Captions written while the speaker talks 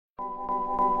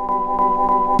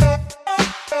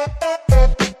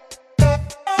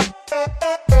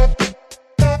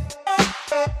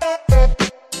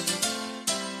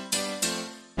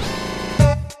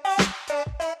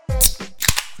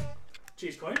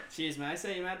Cheers, mate.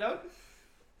 See you, Mad Dog.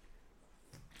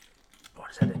 I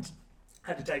just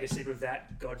had to take a sip of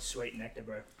that God's sweet nectar,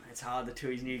 bro. It's hard. The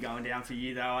two's new going down for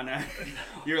you, though. I know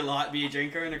you're a light beer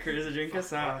drinker and a cruiser drinker,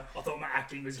 so I thought my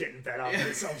acting was getting better, but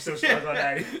I'm still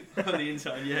struggling. On the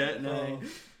inside, yeah. No.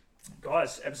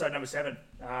 Guys, episode number 7.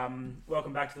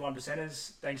 Welcome back to the One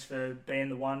Percenters. Thanks for being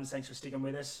the ones. Thanks for sticking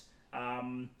with us.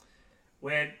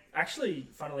 We're actually,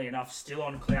 funnily enough, still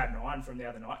on cloud 9 from the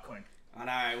other night, Queen. I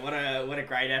know. What a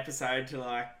great episode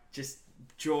to just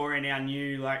draw in our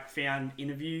new found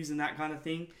interviews and that kind of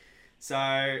thing. So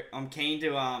I'm keen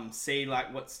to see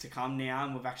what's to come now,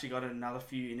 and we've actually got another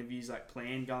few interviews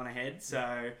planned going ahead.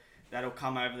 So that'll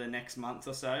come over the next month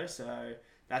or so. So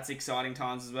that's exciting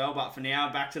times as well. But for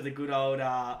now, back to the good old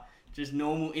just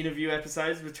normal interview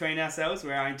episodes between ourselves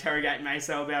where I interrogate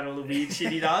Meso about all the weird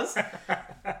shit he does.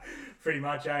 Pretty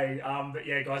much, eh? But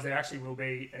yeah, guys, there actually will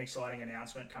be an exciting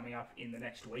announcement coming up in the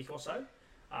next week or so.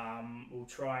 We'll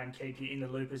try and keep you in the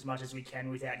loop as much as we can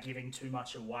without giving too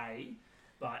much away.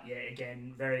 But yeah,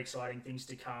 again, very exciting things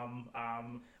to come.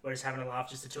 We're just having a laugh,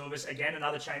 just the two of us. Again,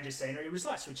 another change of scenery. It was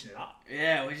like switching it up.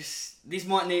 Yeah, this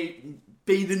might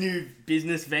be the new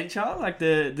business venture,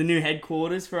 the new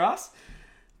headquarters for us.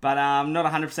 But I'm not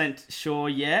 100% sure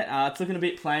yet. It's looking a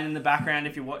bit plain in the background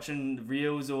if you're watching the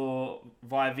reels or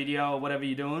via video or whatever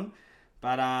you're doing.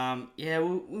 But yeah,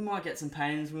 we might get some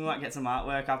paintings. We might get some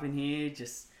artwork up in here.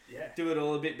 Just do it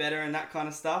all a bit better and that kind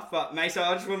of stuff. But Meso,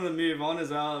 I just wanted to move on as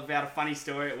well about a funny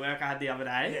story at work I had the other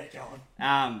day. Yeah, go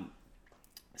on.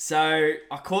 So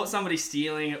I caught somebody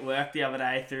stealing at work the other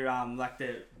day through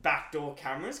the backdoor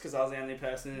cameras because I was the only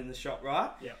person in the shop,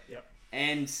 right? Yep.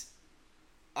 And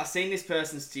I seen this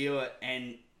person steal it,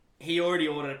 and he already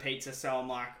ordered a pizza, so I'm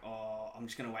like, oh, I'm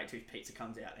just going to wait till his pizza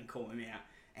comes out and call him out.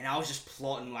 And I was just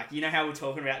plotting, you know how we were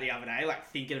talking about the other day,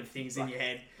 thinking of things in your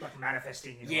head.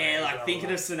 Manifesting.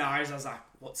 Thinking of scenarios. I was like,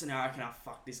 what scenario can I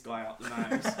fuck this guy up the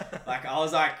most?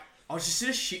 I was just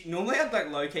sort of shit. Normally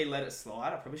I'd low-key let it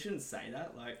slide. I probably shouldn't say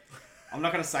that. I'm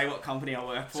not going to say what company I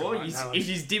work for. If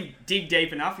you dig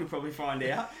deep enough, you'll probably find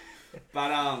out.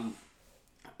 But,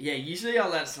 yeah, usually I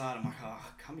let it slide. I'm like, oh,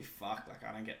 I can't be fucked.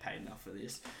 I don't get paid enough for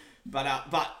this. But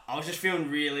I was just feeling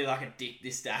really like a dick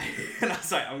this day. And I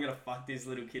was like, I'm going to fuck this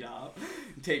little kid up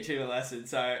and teach him a lesson.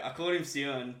 So I caught him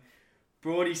stealing,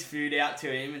 brought his food out to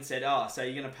him and said, oh, so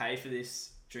you're going to pay for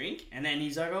this drink? And then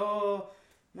he's like, oh,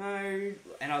 no.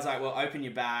 And I was like, well, open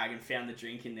your bag, and found the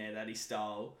drink in there that he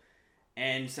stole.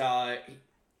 And so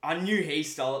I knew he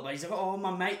stole it, but he's like, oh,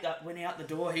 my mate that went out the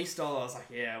door, he stole it. I was like,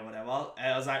 yeah, whatever.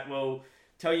 And I was like, well,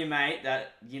 tell your mate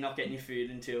that you're not getting your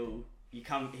food until he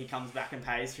comes back and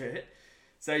pays for it.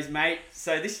 So his mate,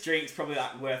 this drink's probably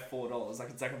worth $4.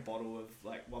 It's a bottle of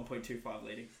 1.25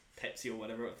 litre Pepsi or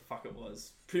whatever the fuck it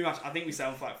was. Pretty much, I think we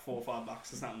sell them for $4 or $5 or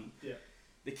something. Yeah.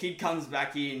 The kid comes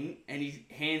back in and he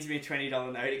hands me a $20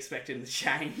 note expecting the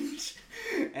change.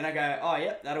 And I go, oh,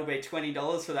 yep, that'll be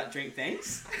 $20 for that drink,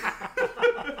 thanks.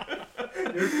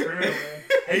 You're a criminal, man.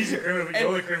 He's a criminal, but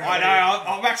you're a criminal. I know,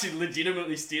 I'm actually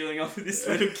legitimately stealing off of this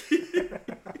little kid.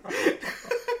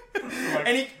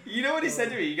 And you know what he said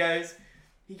to me? He goes,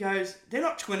 they're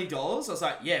not $20. I was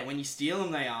like, yeah, when you steal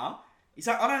them, they are. He's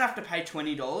like, I don't have to pay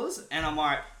 $20. And I'm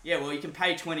like, yeah, well, you can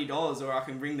pay $20 or I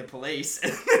can ring the police.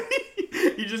 And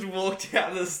he just walked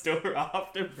out of the store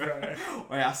after, bro.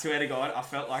 Well, I swear to God, I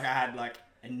felt like I had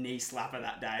a knee slapper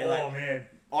that day. Oh, man.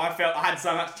 I had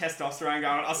so much testosterone going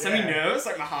on. I was semi-nervous,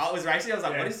 my heart was racing. I was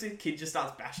like, what if this kid just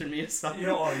starts bashing me or something?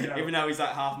 Even though he's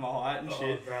half my height and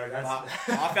shit. Bro,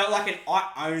 I felt like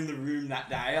I owned the room that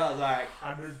day. I was like,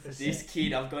 100%. This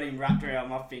kid, I've got him wrapped around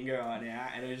my finger right now.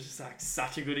 And it was just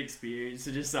such a good experience.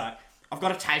 So just I've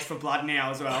got a taste for blood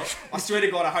now as well. I swear to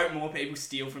God, I hope more people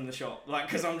steal from the shop.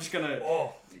 Because I'm just going to...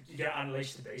 Oh, you're going to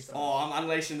unleash the beast. I'm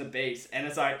unleashing the beast. And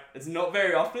it's it's not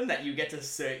very often that you get to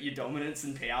assert your dominance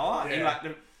and power in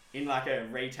a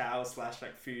retail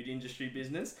 / food industry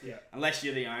business. Yeah. Unless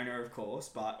you're the owner, of course.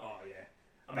 But oh, yeah.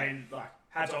 I mean,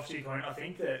 hats off to you, Colin. I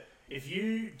think that if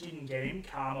you didn't get him,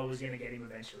 karma was going to get him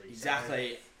eventually.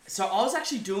 Exactly. So I was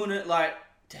actually doing it,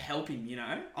 to help him, you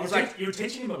know? You were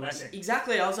teaching him a lesson.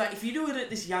 Exactly. I was like, if you do it at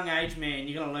this young age, man,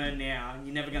 you're going to learn now, and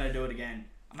you're never going to do it again.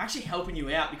 I'm actually helping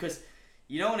you out because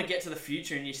you don't want to get to the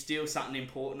future and you steal something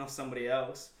important off somebody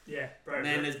else. Yeah, bro. And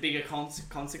then there's bigger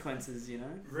consequences, you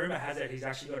know? Rumour has it he's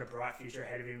actually got a bright future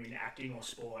ahead of him in acting or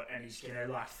sport, and he's going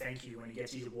to, thank you when he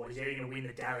gets his award. He's either going to win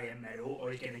the Dalian medal or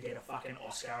he's going to get a fucking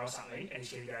Oscar or something, and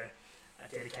he's going to go, I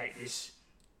dedicate this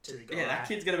to the guy. Yeah, that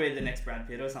kid's gonna be the next Brad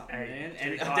Pitt or something, man. to the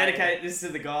And I guy- dedicate this to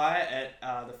the guy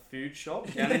at the food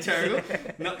shop down in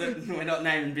Terrigal. Not that we're not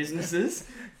naming businesses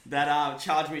that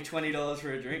charged me $20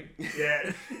 for a drink.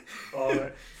 Yeah.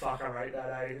 Oh, fuck, I rate that,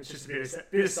 eh? It's just a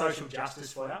bit of social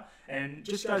justice for you. And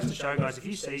just goes to show, guys, if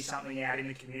you see something out in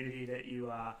the community that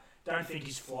you don't think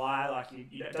is fly, like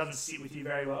it doesn't sit with you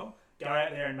very well, go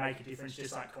out there and make a difference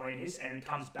just like Queen is. And it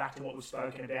comes back to what we've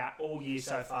spoken about all year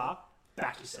so far.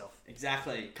 Back yourself.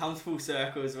 Exactly. Comes full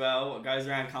circle as well. What goes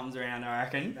around comes around, I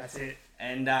reckon. That's it.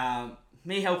 And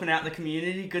me helping out the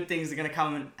community, good things are going to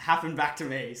come and happen back to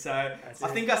me. So I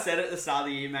think I said at the start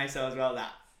of the year, Meso, as well,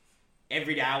 that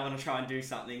every day I want to try and do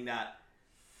something that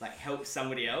like helps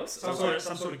somebody else. Some sort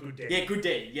of good deed. Yeah, good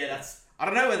deed. Yeah, I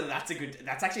don't know whether that's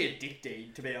that's actually a dick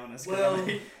deed, to be honest. Well,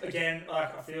 again,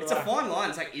 like I feel it's a fine line.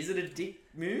 It's like, is it a dick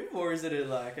move or is it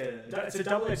It's a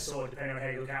double-edged sword, depending on how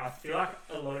you look at it. I feel like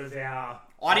a lot of our...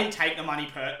 I didn't take the money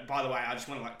by the way, I just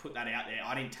want to like put that out there.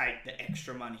 I didn't take the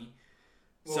extra money.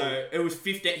 Well, so it was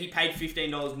 15. He paid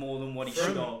 $15 more than what he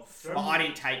should have. But I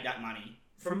didn't take that money.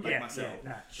 Myself. Yeah,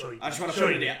 no, sure. I just want to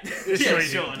put it out. Yeah,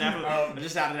 sure. I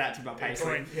just added that to my pay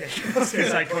slip. Yeah, I was going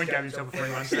to say, Coin gave himself a free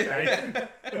lunch that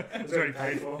day. It was already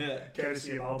paid for. Yeah.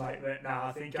 Courtesy of old mate. But no,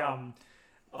 I think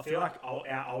I feel like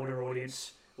our older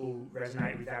audience will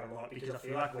resonate with that a lot because I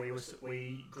feel like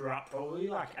we grew up probably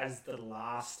like as the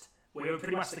last. We were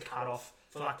pretty much the cutoff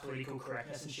for like political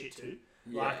correctness and shit too.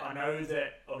 Yeah. Like I know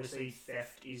that obviously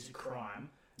theft is a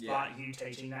crime. Yeah. But you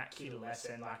teaching that kid a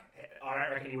lesson, like, I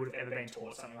don't reckon he would have ever been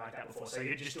taught something like that before. So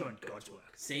you're just doing God's work.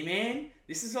 See, man,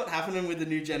 this is what's happening with the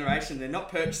new generation. They're not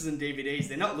purchasing DVDs.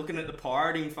 They're not looking at the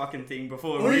pirating fucking thing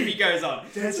before a movie goes on.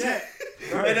 That's it.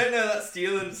 They don't know that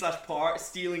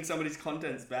stealing somebody's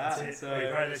content's bad. That's it. So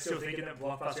they're still thinking that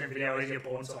Blockbuster and video is your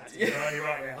porn sites. Yeah. You're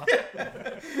right now.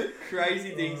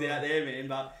 Crazy things out there, man.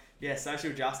 But yeah,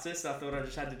 social justice. I thought I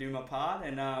just had to do my part,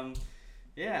 and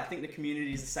yeah, I think the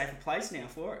community is a safer place now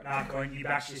for it. Nah, Colin, you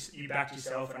backed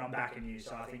yourself, and I'm backing you.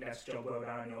 So I think that's job well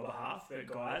done on your behalf. But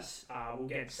guys, we'll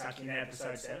get stuck into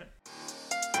episode 7.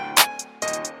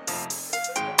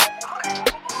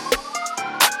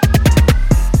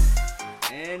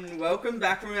 And welcome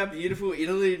back from our beautiful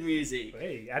interlude music.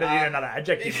 Hey, added in another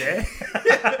adjective there.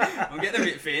 I'm getting a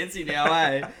bit fancy now,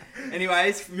 eh?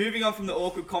 Anyways, moving on from the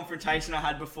awkward confrontation I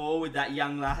had before with that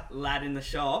young lad in the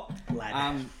shop.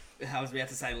 I was about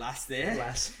to say lass there.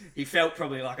 Lass. He felt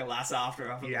probably like a lass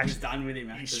after I was done with him,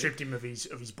 actually. You stripped him of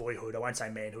his boyhood. I won't say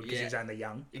manhood because he was only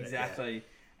young. Exactly. Yeah.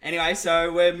 Anyway,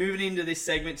 so we're moving into this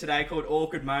segment today called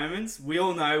Awkward Moments. We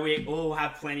all know we all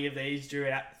have plenty of these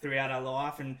throughout our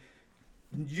life, and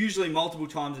usually multiple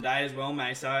times a day as well,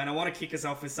 mate. So, and I want to kick us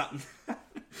off with something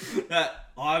that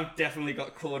I've definitely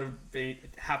got caught of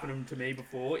happening to me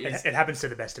before. It happens to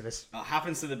the best of us. It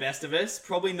happens to the best of us.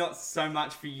 Probably not so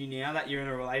much for you now that you're in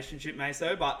a relationship,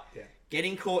 Meso, but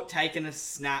getting caught taking a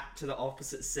snap to the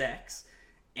opposite sex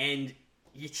and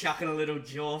you're chucking a little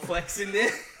jaw flex in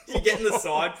there. You're getting the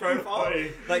side profile.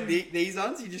 Like these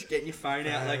ones, you're just getting your phone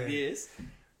out like this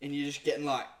and you're just getting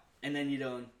like, and then you're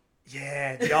doing...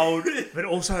 Yeah, the old, but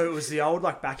also it was the old,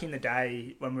 like back in the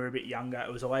day when we were a bit younger,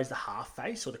 it was always the half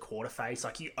face or the quarter face.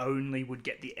 Like you only would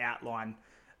get the outline.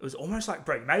 It was almost like,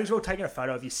 bro, you may as well taking a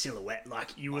photo of your silhouette.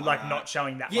 Like you were like not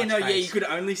showing that much face. Yeah, you could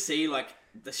only see like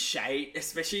the shade,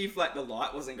 especially if like the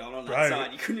light wasn't going on that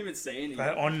side. You couldn't even see anything.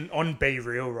 Bro, on Be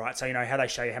Real, right? So you know how they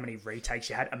show you how many retakes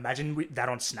you had? Imagine that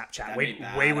on Snapchat.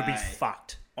 We would be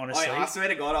fucked. Honestly. I swear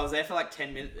to God, I was there for like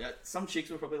 10 minutes. Some chicks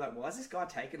were probably like, why is this guy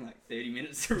taking like 30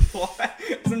 minutes to reply?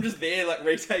 Because I'm just there like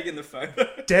retaking the photo.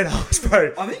 Dead ass,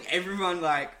 bro. I think everyone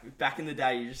like back in the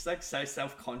day, you're just like so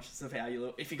self-conscious of how you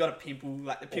look. If you got a pimple,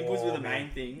 like the pimples were the main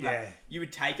thing. Like, you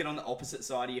would take it on the opposite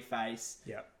side of your face.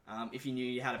 Yeah. If you knew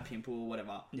you had a pimple or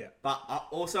whatever. Yeah. But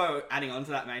also adding on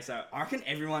to that, mate, so I reckon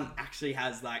everyone actually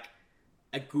has like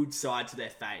a good side to their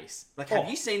face. Like, have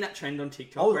you seen that trend on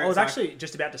TikTok? I was actually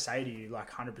just about to say to you, like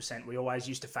 100%, we always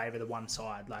used to favour the one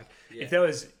side. Like, if there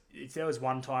was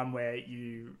one time where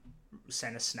you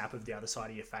sent a snap of the other side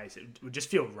of your face, it would just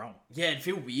feel wrong. Yeah, it'd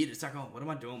feel weird. It's like, oh, what am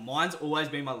I doing? Mine's always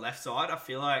been my left side. I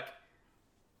feel like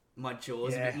my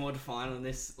jaw's a bit more defined on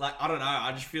this. Like, I don't know.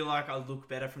 I just feel like I look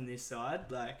better from this side.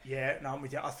 Like, yeah, no, I'm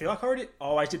with you. I feel like I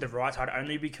always did the right side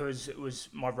only because it was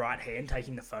my right hand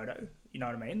taking the photo. You know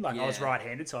what I mean? Like, I was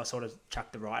right-handed, so I sort of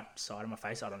chucked the right side of my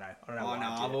face. I don't know. Oh, no,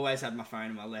 I've always had my phone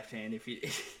in my left hand, if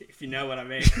you know what I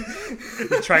mean.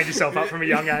 You trained yourself up from a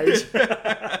young age.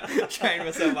 Trained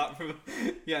myself up from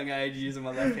a young age using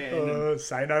my left hand.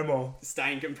 Say no more.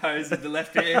 Staying composed with the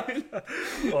left hand.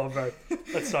 Oh, bro.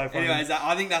 That's so funny. Anyways,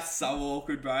 I think that's so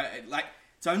awkward, bro. Like,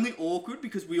 it's only awkward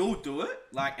because we all do it.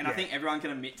 Like, and I think everyone can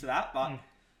admit to that, but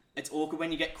it's awkward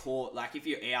when you get caught. Like, if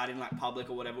you're out in like public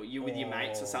or whatever, you with your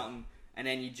mates or something, and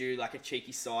then you do like a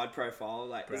cheeky side profile.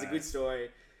 Like, there's a good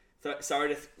story.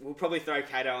 We'll probably throw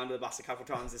Kato under the bus a couple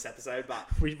times this episode, but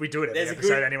we do it every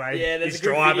episode anyway. Yeah, there's He's a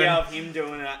good driving. video of him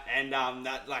doing it, and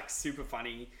that like super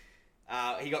funny.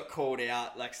 He got called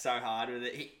out like so hard with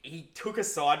it. He took a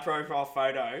side profile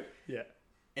photo. Yeah.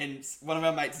 And one of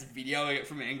our mates is videoing it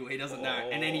from an angle he doesn't know,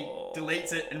 and then he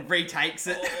deletes it and retakes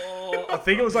it. I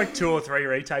think it was like 2 or 3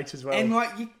 retakes as well. And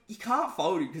like you can't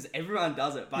fold it because everyone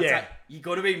does it, but it's Yeah. like you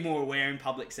got to be more aware in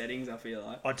public settings. I feel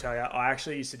like. I'll tell you, I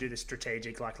actually used to do the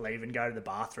strategic like leave and go to the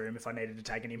bathroom if I needed to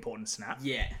take an important snap.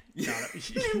 Yeah.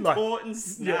 Like, Important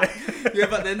snap. Yeah,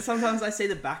 but then sometimes I see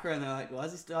the background and they're like, why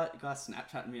is this guy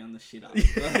Snapchatting me on the shit up?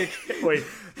 Like, wait,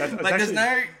 that's like actually, there's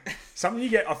no something you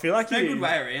get. I feel like no good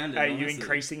way around it. You honestly.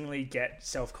 increasingly get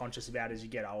self-conscious about as you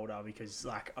get older because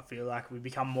like I feel like we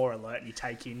become more alert and you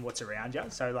take in what's around you.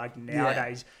 So like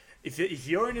nowadays, if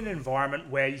you're in an environment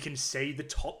where you can see the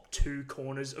top 2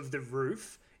 corners of the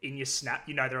roof in your snap,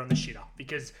 you know they're on the shitter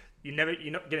because you're not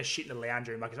going to shit in the lounge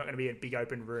room. Like it's not going to be a big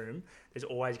open room. There's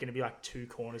always going to be like 2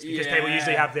 corners because people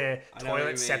usually have their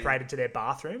toilets separated to their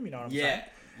bathroom. You know what I'm saying?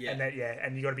 Yeah.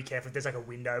 And you got to be careful if there's like a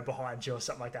window behind you or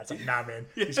something like that. It's like, nah, man,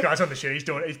 this guy's on the shit.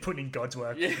 He's putting in God's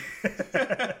work. Yeah.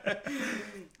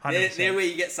 They're where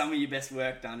you get some of your best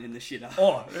work done in the shitter.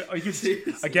 Oh,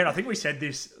 again, I think we said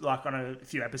this like on a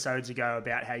few episodes ago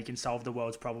about how you can solve the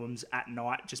world's problems at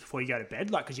night just before you go to bed,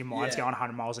 like because your mind's going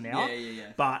 100 miles an hour. Yeah.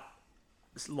 But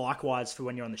likewise for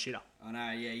when you're on the shitter. I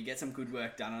know, yeah, you get some good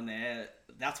work done on there.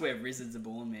 That's where wizards are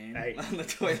born, man. Hey. On the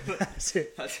toilet. That's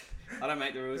it. I don't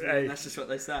make the rules, man. Hey. That's just what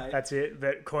they say. That's it.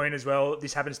 But coin as well.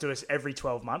 This happens to us every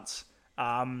 12 months.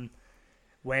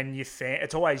 When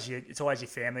it's always your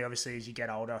family. Obviously, as you get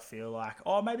older, I feel like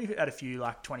maybe at a few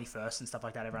like 21st and stuff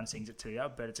like that, everyone sings it to you.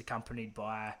 But it's accompanied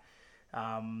by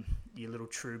your little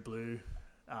True Blue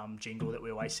jingle that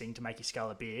we always sing to make you scull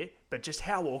a beer. But just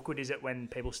how awkward is it when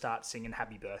people start singing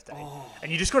Happy Birthday, and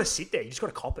you just got to sit there, you just got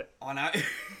to cop it. I know.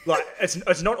 Like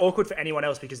it's not awkward for anyone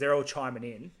else because they're all chiming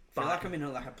in. I feel like I'm in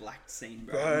a black scene,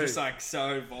 bro. I'm just like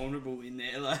so vulnerable in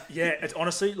there. Like, yeah, it's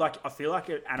honestly like I feel like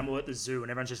an animal at the zoo and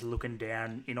everyone's just looking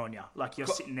down in on you. Like you're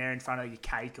sitting there in front of your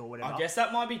cake or whatever. I guess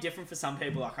that might be different for some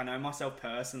people. Like I know myself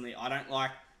personally, I don't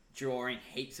like drawing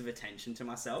heaps of attention to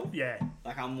myself. Yeah.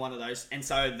 Like I'm one of those, and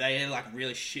so they're like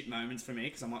really shit moments for me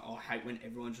because I'm like, I hate when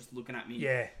everyone's just looking at me,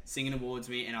 singing towards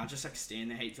me, and I just like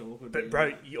stand there heaps awkward. But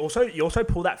bro, you also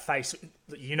pull that face.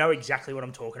 You know exactly what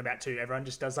I'm talking about too. Everyone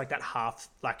just does like that half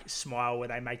like smile where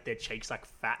they make their cheeks like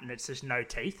fat and it's just no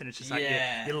teeth and it's just like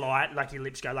your light, like your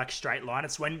lips go like straight line.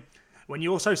 It's when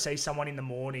you also see someone in the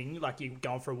morning, like you're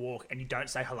going for a walk and you don't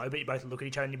say hello, but you both look at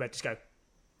each other and you both just go.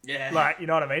 Yeah. Like, you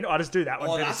know what I mean? I just do that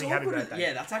when people sing Happy Birthday.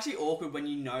 Yeah, that's actually awkward when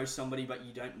you know somebody but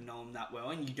you don't know them that well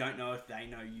and you don't know if they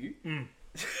know you.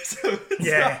 So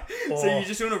you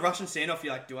just want to rush and stand off.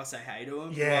 You're like, do I say hey to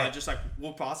them? Yeah. Or I just like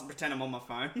walk past and pretend I'm on my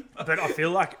phone? But I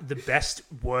feel like the best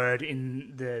word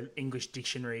in the English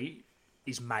dictionary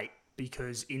is mate.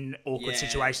 Because in awkward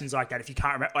situations like that, if you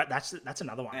can't remember, like, that's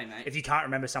another one. Hey, mate. If you can't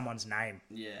remember someone's name,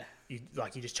 you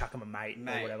just chuck them a mate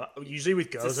or whatever. Usually with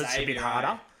girls, it's a bit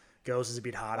harder. Girls is a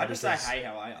bit harder. I just say, hey,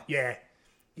 how are you? Yeah.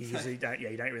 You usually don't. Yeah,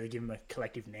 you don't really give them a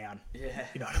collective noun. Yeah.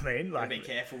 You know what I mean? Like, be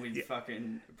careful with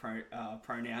fucking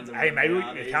pronouns. Hey, maybe we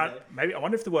can't. Maybe I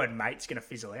wonder if the word mate's going to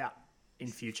fizzle out in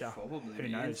future. Probably. Who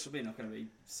knows? It's probably not going to be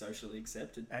socially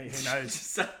accepted. Hey, who knows?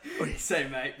 say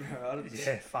mate, bro.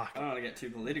 Fuck. I don't want to get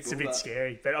too political. It's a bit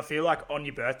scary, but I feel like on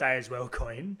your birthday as well,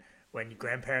 Coin, when your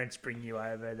grandparents bring you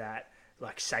over that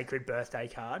like sacred birthday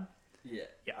card. Yeah.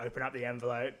 You open up the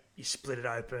envelope, you split it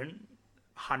open,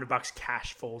 $100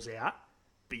 cash falls out,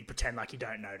 but you pretend like you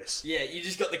don't notice. Yeah, you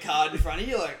just got the card in front of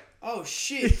you, like, oh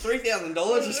shit, $3,000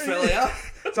 just fell out.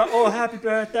 It's like, happy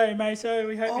birthday, mate. So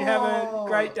we hope you have a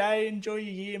great day. Enjoy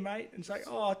your year, mate. And it's like,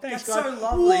 thanks, that's guys. So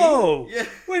lovely. Whoa, yeah.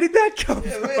 Where did that come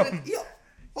from?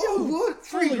 What?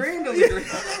 $3,000 on the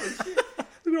ground.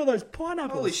 Look at all those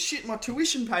pineapples. Holy shit, my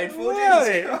tuition paid for. Whoa.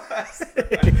 Jesus Christ.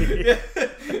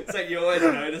 It's like you always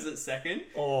notice it second.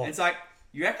 And it's like,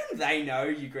 you reckon they know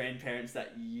your grandparents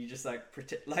that you just like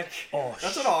pretend like?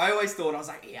 That's what I always thought. I was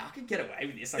like, yeah, I could get away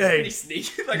with this. Like, I'm pretty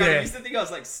sneaky. Like I used to think I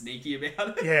was like sneaky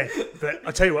about it. Yeah, but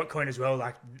I tell you what, Coin as well.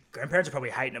 Like grandparents are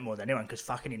probably hating it more than anyone because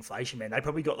fucking inflation, man. They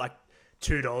probably got like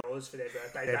 $2 for their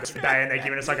birthday, and they're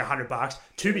giving us like $100.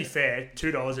 To be fair,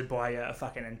 $2 would buy a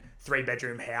fucking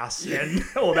 3-bedroom house and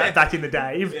all that back in the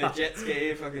day. Yeah, jet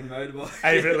ski, fucking motorbike.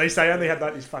 Hey, but at least they only had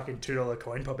like this fucking $2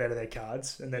 coin pop out of their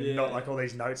cards, and then not like all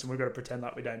these notes, and we've got to pretend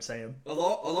like we don't see them.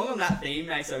 Along on that theme,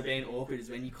 mate, so being awkward is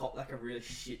when you cop like a really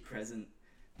shit present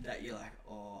that you're like,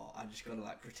 oh, I just gotta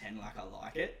like pretend like I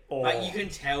like it. Oh. Like you can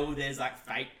tell there's like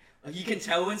fake. Like you can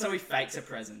tell when somebody fakes a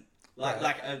present, like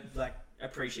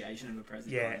appreciation of a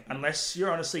present. Yeah, unless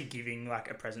you're honestly giving like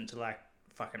a present to like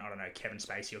fucking, I don't know, Kevin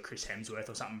Spacey or Chris Hemsworth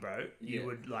or something, bro. You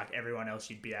would like everyone else.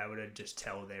 You'd be able to just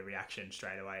tell their reaction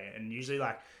straight away, and usually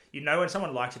like you know when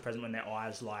someone likes a present when their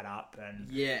eyes light up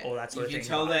and all that sort of thing. You can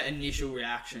tell their initial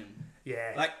reaction.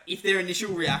 Yeah, like if their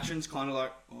initial reaction's kind of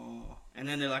like oh. And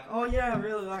then they're like, "Oh yeah, I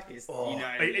really like this." Oh, you know,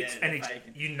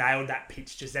 you nailed that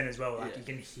pitch just then as well. Like you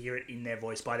can hear it in their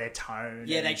voice by their tone.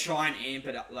 Yeah, they try and amp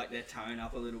it up, like their tone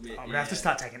up a little bit. I'm gonna have to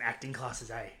start taking acting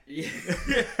classes, eh? Yeah,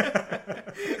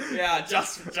 yeah,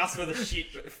 just for the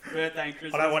shit birthday and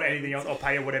Christmas. I don't want anything else. I'll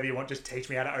pay you whatever you want. Just teach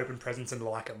me how to open presents and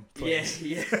like them, please.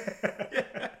 Yeah.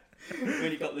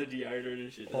 When you got the deodorant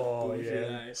and shit.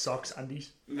 Bullshit, Socks,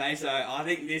 undies. Mate, so I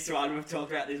think this one, we've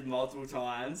talked about this multiple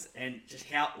times and just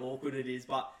how awkward it is,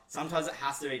 but sometimes it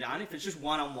has to be done. If it's just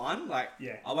one-on-one, like,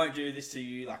 I won't do this to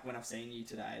you, like, when I've seen you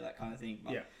today, like, kind of thing.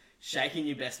 But shaking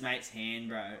your best mate's hand,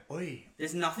 bro. Oi.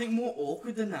 There's nothing more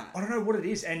awkward than that. I don't know what it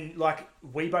is. And, like,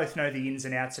 we both know the ins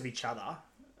and outs of each other.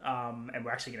 And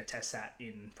we're actually going to test that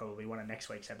in probably one of next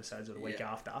week's episodes or the week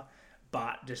after.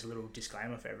 But just a little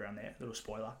disclaimer for everyone there, a little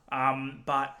spoiler.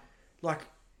 But like,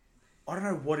 I don't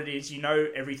know what it is. You know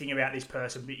everything about this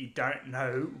person, but you don't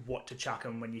know what to chuck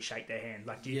them when you shake their hand.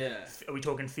 Like, are we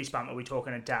talking fist bump? Are we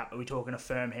talking a dap? Are we talking a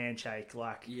firm handshake?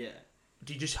 Like, do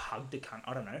you just hug the cunt?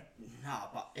 I don't know. Nah,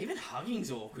 but even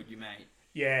hugging's awkward, you mate.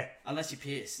 Yeah. Unless you're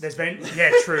pissed. There's been,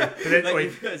 true.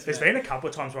 But there's been a couple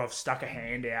of times where I've stuck a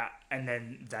hand out and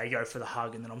then they go for the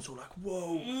hug and then I'm sort of like,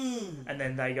 whoa. And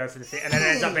then they go for the thing. And then it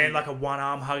ends up being like a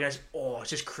one-arm hug. It's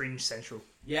just cringe central.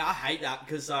 Yeah, I hate that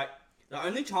because like the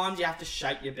only times you have to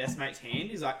shake your best mate's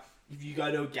hand is like if you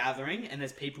go to a gathering and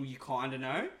there's people you kind of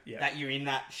know that you're in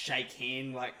that shake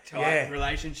hand like type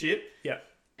relationship. Yeah.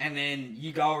 And then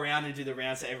you go around and do the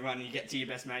rounds to everyone and you get to your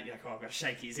best mate, you're like, oh, I've got to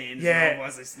shake his hand. Yeah.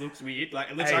 Otherwise this looks weird. Like,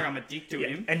 it looks like I'm a dick to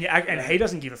him. And he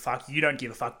doesn't give a fuck. You don't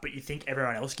give a fuck, but you think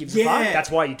everyone else gives a fuck.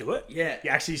 That's why you do it. Yeah. You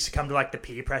actually succumb to, like, the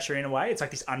peer pressure in a way. It's like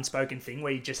this unspoken thing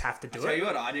where you just have to do it. I'll tell you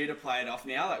what I do to play it off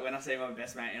now. Like, when I see my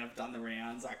best mate and I've done the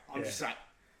rounds, like, I'm just like,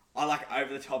 I like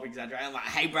over the top exaggerate. I'm like,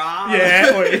 hey, brah.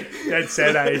 Yeah, that's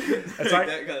it, eh? It's like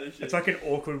that kind of shit. It's like an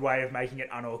awkward way of making it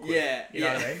unawkward. Yeah, you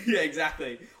know what I mean? Yeah,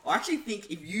 exactly. I actually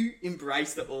think if you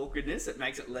embrace the awkwardness, it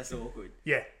makes it less awkward.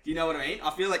 Yeah. Do you know what I mean? I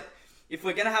feel like if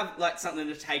we're gonna have like something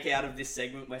to take out of this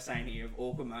segment we're saying here of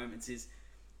awkward moments is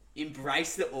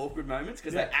embrace the awkward moments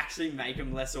because they actually make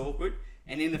them less awkward.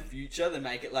 And in the future, they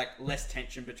make it like less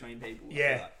tension between people.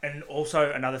 Yeah, and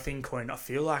also another thing, Coin, I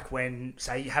feel like when,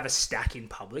 say, you have a stack in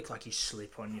public, like you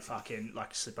slip on your fucking,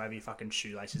 like slip over your fucking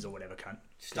shoelaces or whatever, cunt.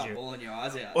 Stop bawling your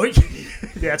eyes out. Oh, yeah,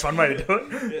 that's one way to do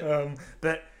it.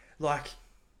 But, like,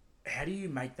 how do you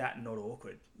make that not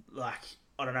awkward? Like,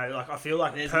 I don't know, like, I feel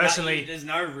like personally... there's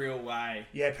no real way.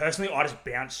 Yeah, personally, I just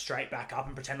bounce straight back up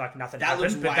and pretend like nothing happened.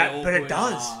 Looks way awkward. But it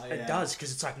does. It does,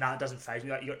 because it's like, nah, it doesn't faze me.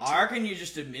 Like, I reckon you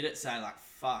just admit it, say like,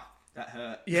 fuck, that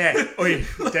hurt. Yeah, or you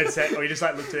dead set, or you just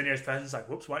like look to the nearest person and it's like,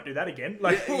 whoops, won't do that again.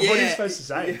 Like, what are you supposed to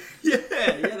say? Yeah,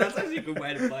 that's actually a good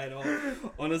way to play it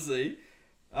off, honestly.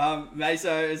 Mate,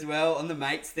 so as well, on the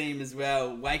mates theme as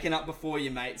well, waking up before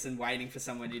your mates and waiting for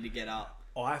somebody to get up.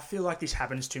 I feel like this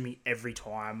happens to me every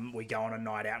time we go on a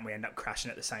night out and we end up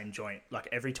crashing at the same joint. Like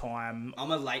every time.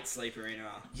 I'm a late sleeper, you know.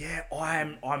 Yeah,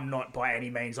 I'm not by any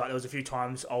means. Like there was a few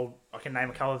times I can name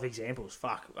a couple of examples.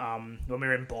 Fuck. When we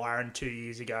were in Byron 2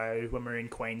 years ago, when we were in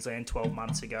Queensland 12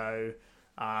 months ago,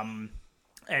 and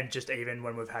just even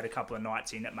when we've had a couple of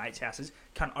nights in at mates' houses.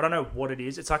 I don't know what it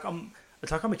is. It's like I'm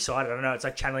excited. I don't know. It's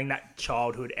like channeling that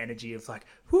childhood energy of like,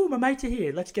 whoo, my mates are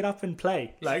here. Let's get up and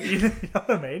play. Like, you know what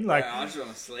I mean? Like, I just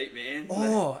want to sleep, man.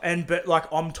 But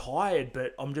like, I'm tired,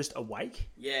 but I'm just awake.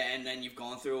 Yeah, and then you've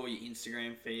gone through all your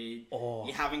Instagram feed.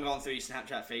 You haven't gone through your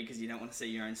Snapchat feed because you don't want to see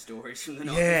your own stories from the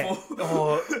night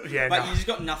before. But you just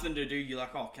got nothing to do. You're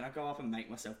like, oh, can I go up and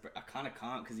make myself... I kind of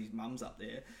can't because his mum's up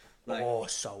there. Like,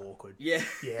 so awkward. Yeah.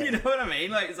 You know what I mean?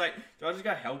 Like, it's like, do I just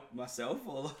go help myself?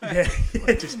 Or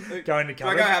like, just go in the cupboard. Do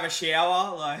I go have a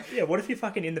shower? Like, yeah, what if you're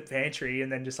fucking in the pantry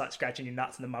and then just like scratching your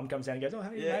nuts and the mum comes down and goes, oh,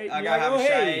 hey, mate. I go have a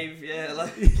shave. Yeah,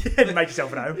 like... make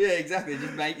yourself at home. Yeah, exactly.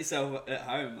 Just make yourself at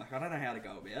home. Like, I don't know how to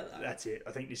go about that. That's it.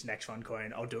 I think this next one,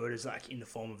 Coin, I'll do it as like in the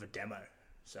form of a demo.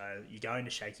 So you go in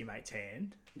to shake your mate's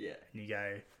hand Yeah. and you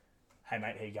go, "Hey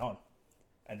mate, how you going?"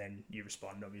 And then you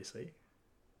respond, obviously.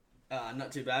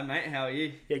 Not too bad, mate. How are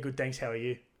you? Yeah, good, thanks. How are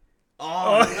you?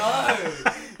 Oh,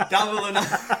 no! Doubling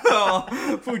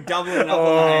up. Full doubling up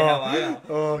on the hey, how are you?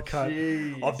 Oh,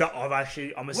 okay.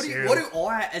 Jeez. I'm a What serial. do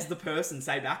I, as the person,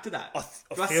 say back to that?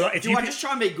 I feel like if do you I just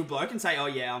try and be a good bloke and say, oh,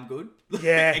 yeah, I'm good?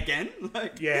 Yeah. Again?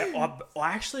 Yeah,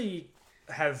 I actually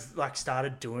have like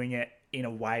started doing it in a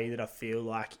way that I feel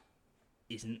like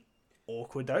isn't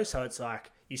awkward though. So it's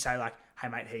like you say like, "Hey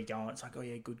mate, how you going?" It's like, "Oh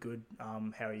yeah, good.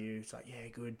 How are you?" It's like, "Yeah,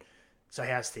 good." So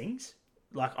how's things?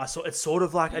 Like it's sort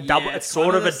of like a double. It's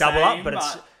sort of a double up, but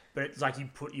it's like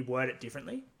you word it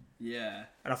differently. Yeah.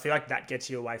 And I feel like that gets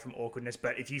you away from awkwardness.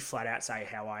 But if you flat out say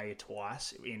 "How are you?"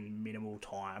 twice in minimal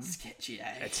time, sketchy,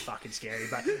 eh? It's fucking scary.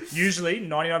 But usually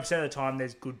 99% of the time,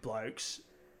 there's good blokes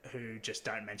who just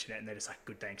don't mention it and they're just like,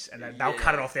 "Good, thanks," and they'll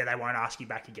cut it off there. They won't ask you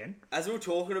back again. As we were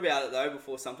talking about it though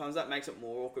before, sometimes that makes it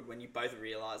more awkward when you both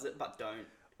realise it but don't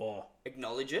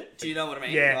acknowledge it. Do you know what I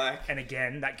mean? Yeah. And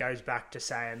again, that goes back to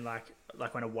saying like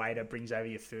when a waiter brings over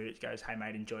your food, it goes, "Hey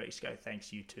mate, enjoy it." You just go,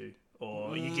 "Thanks, you too."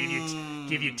 Or you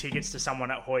give your tickets to someone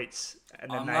at Hoyt's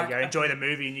and then they go, "Enjoy the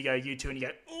movie," and you go, "You too," and you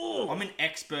go, "Oh." I'm an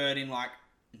expert in like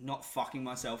not fucking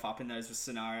myself up in those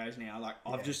scenarios now. Like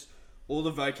I've just all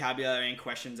the vocabulary and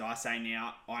questions I say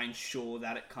now, I ensure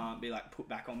that it can't be like put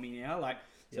back on me now. Like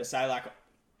so say like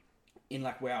in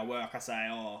like where I work, I say,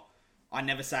 "Oh." I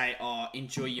never say, "Oh,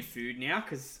 enjoy your food now,"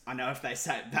 because I know if they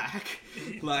say it back,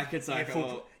 like it's like,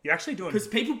 you're actually doing because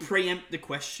people preempt the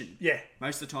question. Yeah,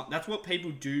 most of the time, that's what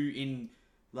people do in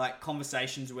like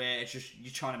conversations where it's just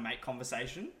you're trying to make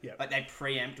conversation. Yeah, like they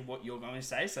preempt what you're going to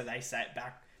say, so they say it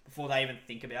back before they even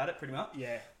think about it, pretty much.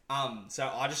 Yeah. So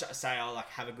I just say, "I'll like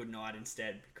have a good night"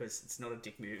 instead, because it's not a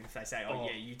dick move if they say, "Oh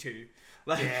yeah, you too."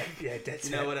 Like, yeah, that's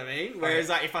you know what I mean? Whereas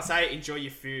like if I say enjoy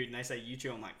your food and they say you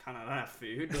too, I'm like, "Cunt, I don't have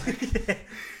food." Like,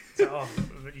 so,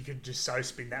 but you could just so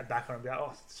spin that back on and be like,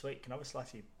 "Oh, sweet, can I have a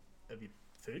slice of your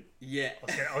food?" Yeah.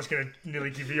 I was gonna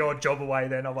nearly give your job away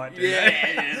then. I won't do that.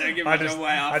 Yeah, don't give my job away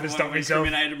after I just stopped myself.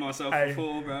 Incriminated myself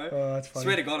before, bro. Oh, that's funny.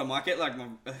 Swear to God, I might get like my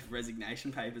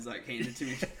resignation papers like handed to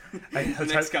me hey, the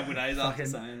next couple of days after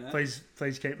saying that.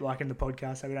 Please keep liking the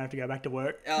podcast so we don't have to go back to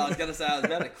work. Oh, I was gonna say I was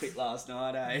about to quit last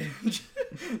night, eh?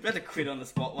 About to quit on the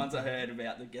spot once I heard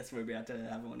about the guest we're about to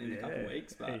have on in a couple of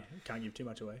weeks, but hey, can't give too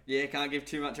much away. Yeah, can't give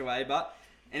too much away, but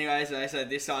anyways, so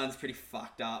this sign's pretty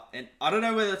fucked up, and I don't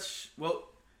know whether it's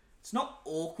not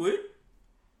awkward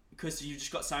because you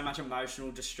just got so much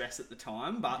emotional distress at the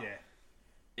time, but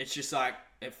it's just like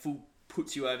it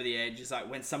puts you over the edge. It's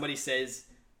like when somebody says,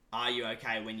 "Are you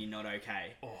okay?" when you're not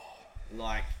okay. Oh.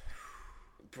 Like,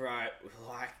 bro,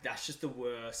 like that's just the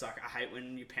worst. Like I hate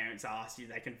when your parents ask you,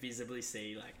 they can visibly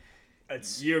see like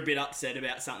you're a bit upset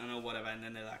about something or whatever, and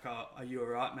then they're like, "Oh, are you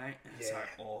alright, mate?" And it's like,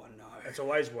 "Oh no." It's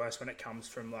always worse when it comes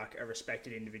from like a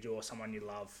respected individual or someone you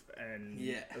love, and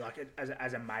like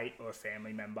as a mate or a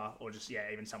family member, or just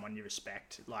even someone you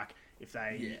respect. Like if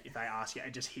they ask you,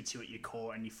 it just hits you at your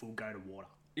core and you full go to water.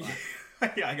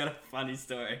 Like, I got a funny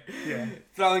story. Yeah.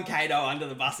 Throwing Kato under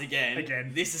the bus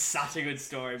again. This is such a good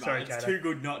story, but it's too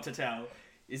good not to tell.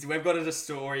 We've got a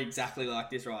story exactly like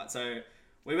this, right? So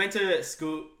we went to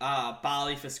school,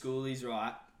 Bali for schoolies,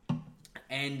 right?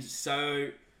 And so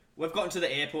we've gotten to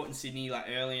the airport in Sydney like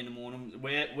early in the morning.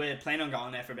 We're planning on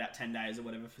going there for about 10 days or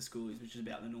whatever for schoolies, which is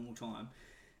about the normal time.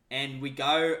 And we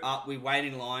go up, we wait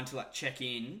in line to like check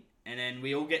in, and then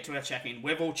we all get to our check-in.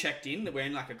 We've all checked in. We're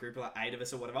in like a group of like 8 of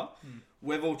us or whatever.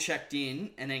 We've all checked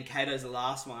in, and then Kato's the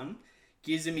last one,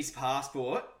 gives him his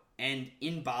passport, and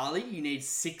in Bali you need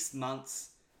 6 months.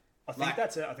 I think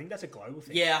that's a global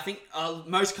thing. Yeah, I think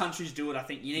most countries do it. I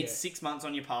think you need 6 months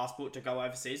on your passport to go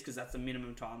overseas because that's the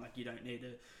minimum time. Like you don't need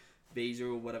a visa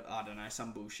or whatever. I don't know,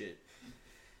 some bullshit.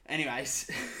 Anyways,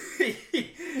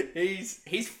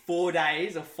 he's 4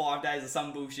 days or 5 days or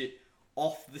some bullshit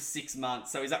off the 6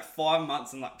 months. So he's like 5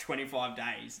 months and like 25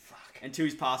 days until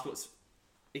his passport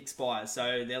expires.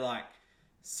 So they're like,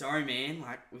 "Sorry, man,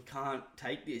 like we can't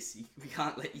take this. We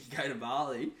can't let you go to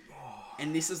Bali."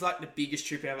 And this is like the biggest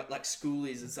trip ever. Like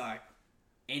schoolies, it's like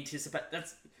anticipate.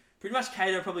 That's pretty much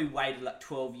Kato probably waited like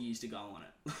 12 years to go on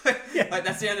it. Like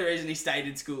that's the only reason he stayed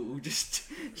in school, just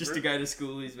to go to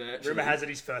schoolies virtually. Rumour has it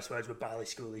his first words were Bali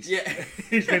schoolies. Yeah.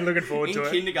 He's been looking forward to it.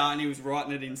 In kindergarten, he was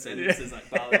writing it in sentences like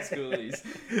Bali schoolies.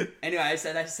 Anyway,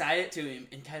 so they say it to him,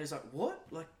 and Kato's like, "What?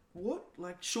 Like what? Like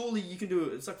like, surely you can do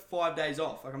it. It's like 5 days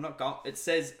off. Like, I'm not going. It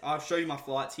says, I'll show you my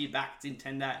flights here back. It's in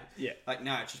 10 days. Yeah. Like,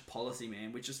 no, it's just policy,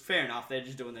 man, which is fair enough. They're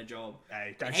just doing their job.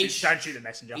 Hey, don't shoot the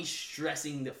messenger. He's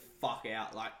stressing the fuck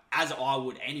out, like, as I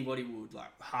would, anybody would,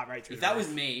 like, heart rate through if that was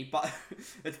me. But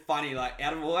it's funny, like,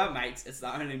 out of all our mates, it's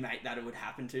the only mate that it would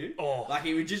happen to. Oh. Like,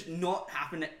 it would just not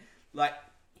happen. Like,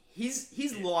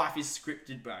 his life is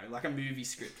scripted, bro. Like a movie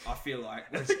script, I feel like.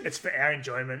 It's for our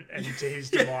enjoyment and to his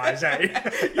demise, eh?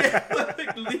 Yeah,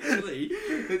 like, literally.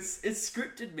 It's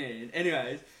scripted, man.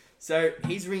 Anyways, so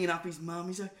he's ringing up his mum.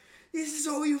 He's like, this is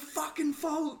all your fucking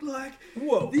fault. Like,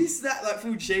 whoa. This, that, like,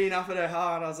 full cheating up at her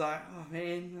heart. I was like, oh,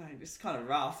 man, like, it's kind of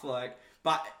rough. Like,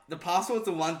 but the passport's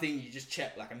the one thing you just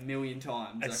check, like, a million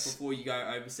times, like, before you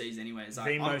go overseas anyway. It's like,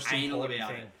 the I'm most anal important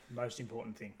about thing. it. Most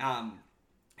important thing.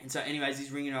 And so, anyways,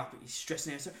 he's ringing her up. He's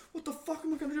stressing out. He's like, what the fuck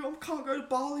am I going to do? I can't go to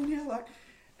Bali now. Like,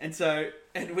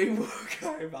 and we walk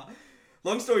over.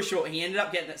 Long story short, he ended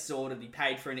up getting it sorted. He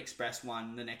paid for an express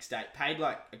one the next day. Paid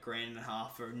like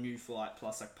 $1,500 for a new flight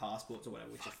plus like passports or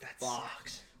whatever. Which that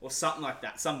sucks. Or something like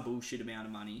that. Some bullshit amount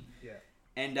of money. Yeah.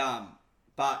 And,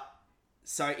 but,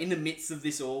 so in the midst of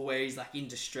this all, where he's like in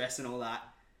distress and all that,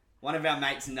 one of our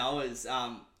mates, Noah's,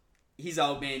 his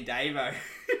old man Davo,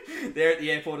 they're at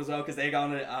the airport as well because they're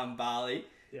going to Bali.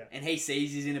 Yeah. And he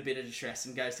sees he's in a bit of distress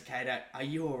and goes to Kato, are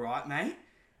you all right, mate?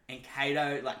 And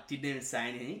Kato, like, didn't even say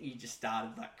anything. He just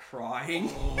started, like,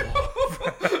 crying.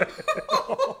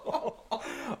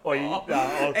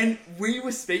 And we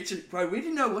were speechless. Bro, we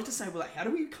didn't know what to say. We're like, how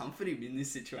do we comfort him in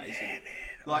this situation? Yeah, man.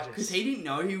 Like, because he didn't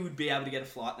know he would be able to get a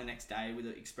flight the next day with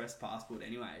an express passport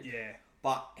anyway. Yeah.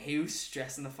 But he was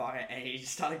stressing the fuck out and he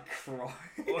just started crying.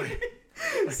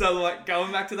 So, like,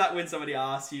 going back to that when somebody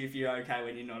asks you if you're okay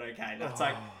when you're not okay, that's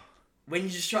like, when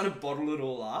you're just trying to bottle it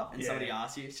all up and somebody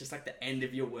asks you, it's just like the end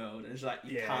of your world. And it's like,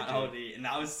 you can't hold it. And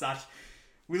that was such...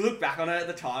 We look back on it at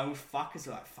the time, we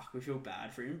we feel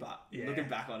bad for him, but looking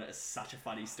back on it, it's such a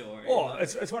funny story. Oh, like,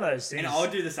 it's one of those things. And I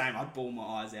would do the same. I'd bawl my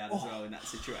eyes out as well in that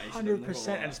situation. 100%.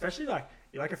 And especially like,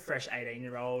 you're like a fresh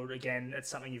 18-year-old. Again, it's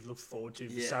something you've looked forward to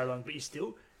for so long, but you're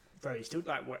still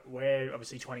like, we're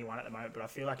obviously 21 at the moment, but I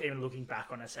feel like even looking back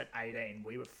on us at 18,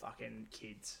 we were fucking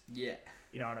kids. Yeah.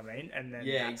 You know what I mean? And then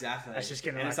exactly. It's just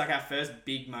gonna, and it's like our first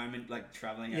big moment, like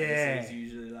traveling overseas,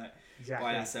 usually like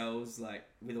by ourselves, like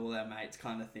with all our mates,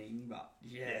 kind of thing. But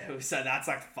so that's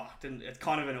like fucked, and it's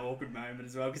kind of an awkward moment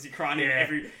as well because you're crying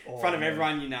in front of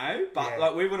everyone you know. But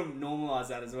like we want to normalise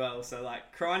that as well. So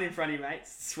like crying in front of your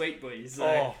mates, sweet boys.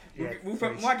 So we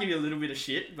might give you a little bit of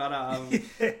shit, but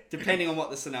depending on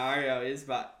what the scenario is,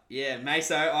 but. Yeah,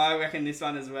 Meso, I reckon this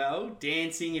one as well.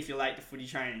 Dancing if you're late to footy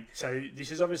training. So this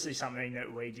is obviously something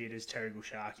that we did as Terrible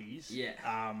Sharkies. Yeah.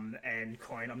 And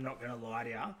Coin, I'm not going to lie to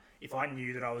you. If I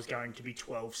knew that I was going to be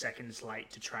 12 seconds late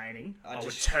to training, I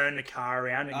would turn the car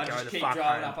around and go the fuck home. I'd just keep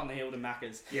driving up on the hill to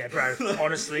Macca's. Yeah, bro.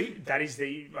 Honestly, that is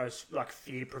the most like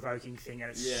fear-provoking thing,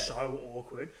 and it's so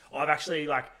awkward. I've actually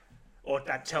or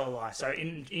that tell a lie. So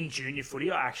in junior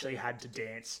footy, I actually had to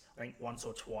dance, I think, once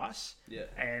or twice. Yeah.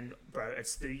 And, bro,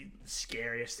 it's the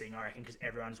scariest thing, I reckon, because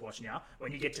everyone's watching now.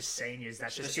 When you get to seniors,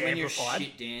 that's just amplified. Especially when you're a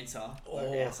shit dancer,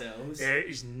 like ourselves. There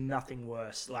is nothing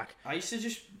worse. Like, I used to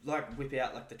just, like, whip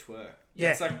out, like, the twerk. Yeah.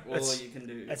 That's, like, all you can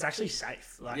do. It's actually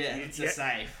safe. Like, it's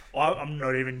safe. I'm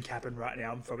not even capping right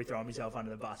now. I'm probably throwing myself under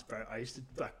the bus, bro. I used to,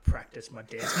 like, practice my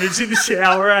dance moves in the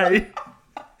shower, eh?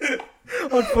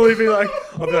 I'd fully be like,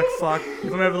 fuck,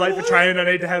 if I'm ever late for training, I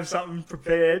need to have something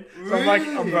prepared. So I'm like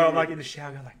in the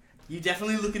shower going like... You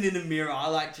definitely looking in the mirror, I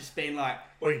like just being like...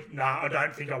 I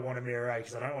don't think I want a mirror,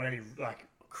 because I don't want any, like...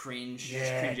 Cringe.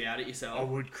 Just cringe out at yourself. I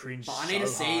would cringe But I need to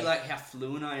see, like, how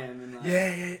fluent I am. And, like,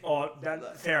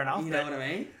 fair enough. You know what I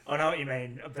mean? I know what you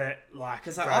mean, but, like...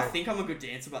 Because I think I'm a good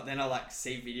dancer, but then I, like,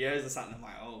 see videos or something, I'm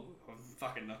like, oh...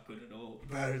 fucking not good at all.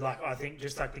 Bro, like, I think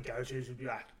just, like, the go-tos would be,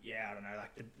 like, I don't know,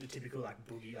 like, the typical, like,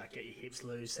 boogie, like, get your hips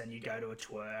loose, then you go to a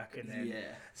twerk, and then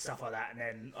stuff like that, and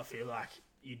then I feel like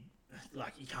you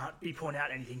can't be pointing out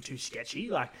anything too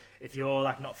sketchy. Like, if you're,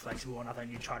 like, not flexible or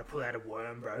nothing, you try to pull out a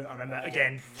worm, bro. I remember,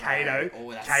 again, Kato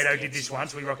did this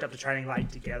once. We rocked up to training late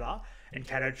together. And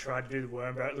Kato tried to do the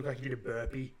worm, bro. It looked like he did a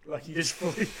burpee. Like, he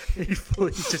fully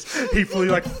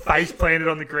like face planted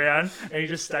on the ground, and he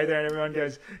just stayed there, and everyone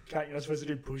goes, "You're not supposed to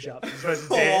do push-ups. You're supposed to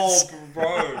dance." Oh,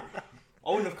 bro. I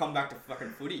wouldn't have come back to fucking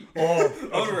footy. I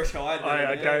would have retired.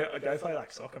 I'd go play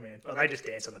like soccer, man. But they just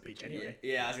dance on the pitch anyway.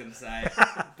 Yeah, I was gonna say.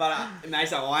 But mate,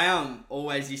 so I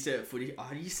always used to at footy.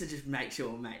 I used to just make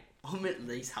sure, mate, I'm at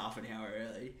least half an hour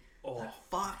early. Oh,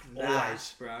 fuck always.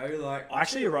 that, bro. Like, I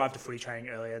actually arrived to footy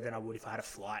training earlier than I would if I had a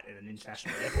flight at an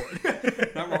international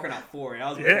airport. I'm rocking up 4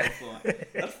 hours before flight.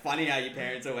 That's funny how your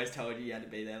parents always told you had to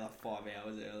be there like 5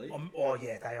 hours early. Oh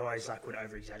yeah, they always like would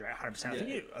over exaggerate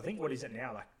 100%. I think what is it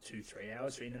now, like 2-3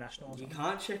 hours for international? Or You something?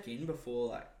 can't check in before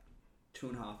like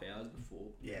 2.5 hours before.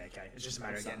 Yeah, okay. It's just a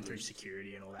matter of getting through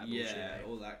security and all that Yeah, bullshit. Eh?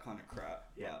 all that kind of crap.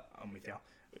 Yeah, I'm with you.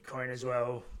 Coin as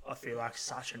well, I feel like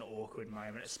such an awkward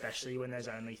moment, especially when there's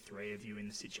only 3 of you in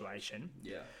the situation.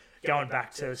 Yeah. Going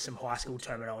back to some high school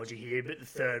terminology here, but the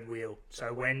third wheel.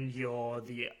 So when you're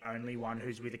the only one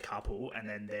who's with a couple and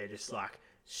then they're just like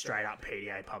straight up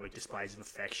PDA, public displays of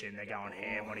affection, they're going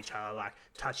ham on each other, like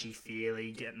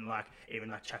touchy-feely, getting like, even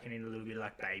like chucking in a little bit of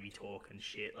like baby talk and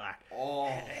shit. Like,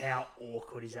 how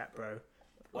awkward is that, bro?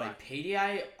 Like,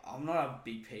 PDA, I'm not a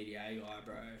big PDA guy,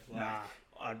 bro. Like, nah.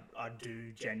 I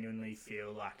do genuinely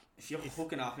feel like if you're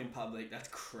hooking up in public, that's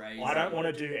crazy. I don't want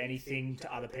to do anything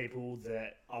to other people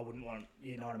that I wouldn't want,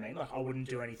 you know what I mean? Like, I wouldn't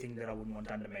do anything that I wouldn't want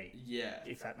done to me. Yeah.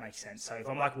 If that makes sense. So if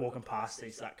I'm like walking past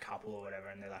these like couple or whatever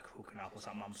and they're like hooking up or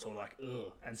something, I'm sort of like,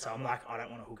 ugh. And so I'm like, I don't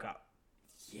want to hook up.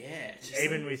 Yeah.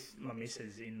 Even with my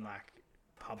missus in like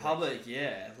public,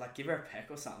 yeah. Like, give her a peck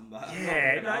or something. But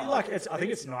yeah, no, like I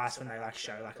think it's nice when they like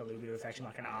show like a little bit of affection,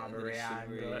 like an arm around.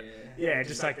 Sugary, yeah,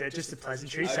 just like just a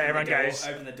pleasantry. So everyone goes,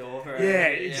 open the door for her. Yeah,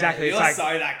 exactly. You're it's so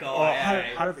like, that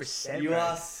guy. 100%. You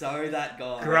are so that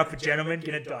guy. Grew up a gentleman,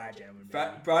 gonna die a gentleman.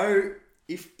 Bro,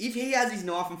 if he has his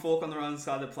knife and fork on the wrong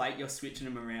side of the plate, you're switching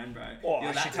him around, bro. Oh,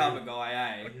 you're that type of guy,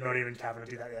 eh? I'm not even having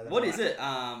to do that the other What night. is it?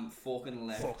 Fork on the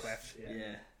left. Fork left,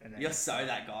 yeah. And you're so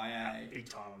that guy, eh? Big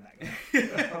time on that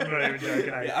guy. I'm not even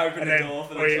joking. Eh? Yeah, open the door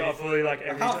for the I fully like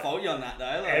I can't fault you on that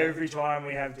though. Like. Every time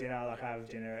we have dinner, like I have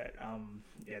dinner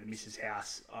at the missus'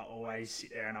 house, I always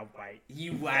sit there and I'll wait.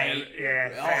 You wait.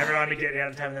 For everyone to get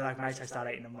down the table and they're like, mate, I start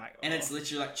eating. I'm like, and it's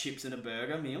literally like chips and a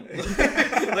burger meal.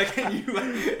 Like,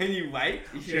 and you wait.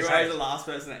 You're always the last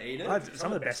person to eat it.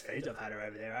 Some of the best feeds I've had are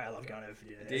over there. I love going over for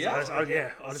dinner. Do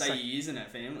you? So you're using it,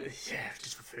 family? Yeah,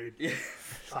 just for food. Yeah.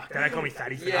 Fuck, they don't call me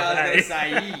fatty for nothing. I was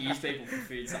nothing. going to say, you use people for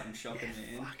food, something shocking,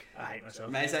 man. Fuck, I hate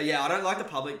myself. Mate, so yeah, I don't like the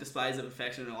public displays of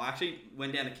affection. I actually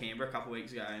went down to Canberra a couple of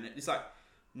weeks ago, and it's like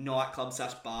nightclub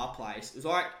 / bar place. It was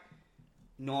like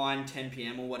 9-10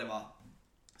 p.m. or whatever.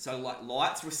 So like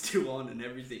lights were still on and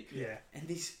everything. Yeah. And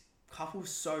this couple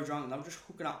was so drunk, and they were just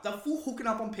hooking up. They were full hooking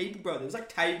up on people, bro. There was like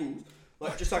tables.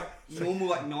 Like, just like normal,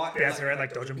 like night. Bouncing around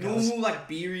like dodgem cars. Normal, like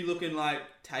beery looking, like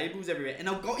tables everywhere. And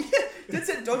I've got, that's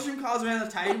it, dodgem cars around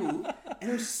the table. And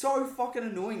it was so fucking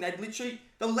annoying. They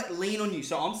would like lean on you.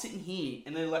 So I'm sitting here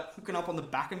and they're like hooking up on the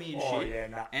back of me and shit. Oh, yeah,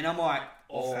 nah. And I'm like,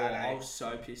 Fat, I was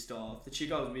so pissed off. The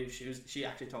chick I was with, she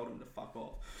actually told him to fuck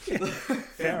off.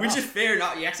 Which is fair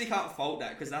enough. You actually can't fault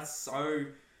that because that's so.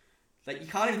 Like, you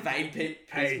can't invade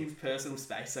people's personal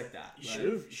space like that.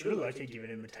 You should have likely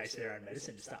given him a taste of their own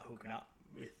medicine to start hooking up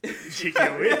with the chick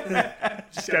you're with.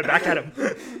 Just go back at him.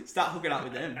 Start hooking up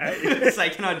with them. Say,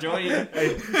 can I join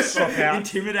you? Swap out.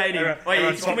 Intimidating.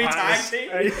 Wait, can we tag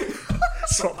team?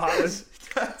 Swap partners.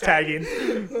 Tag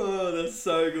in. Oh, that's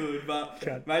so good.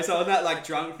 But, mate, so on that, like,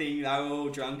 drunk thing, they were all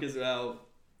drunk as well.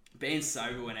 Being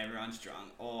sober when everyone's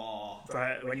drunk. Oh.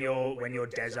 But when you're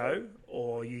deso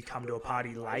or you come to a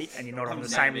party late and you're not on the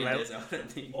same level.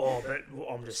 But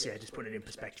I'm just putting it in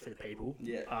perspective for the people.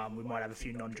 Yeah. We might have a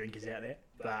few non-drinkers out there,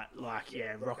 but like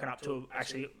rocking up to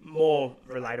actually more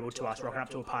relatable to us. Rocking up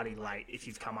to a party late if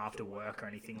you've come after work or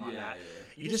anything like that.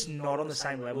 Yeah. You're just not on the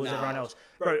same level as everyone else,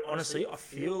 bro. Honestly, I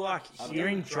feel like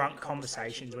hearing drunk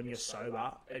conversations when you're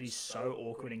sober, it is so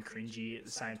awkward and cringy at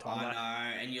the same time. I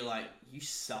know, and you're like, you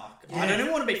suck. Yeah. I don't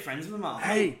even want to be friends with them after.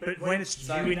 Hey, but when it's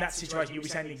you in that situation, you'll be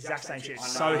saying the exact same shit.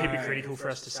 It's so hypocritical for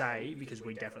us to say because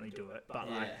we definitely do it. But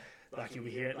like you'll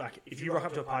be here, like if you rock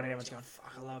up to a party and everyone's going,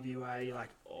 "Fuck, I love you," you're like,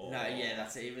 oh. No, yeah,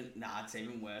 it's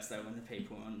even worse though when the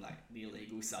people are on like the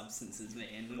illegal substances,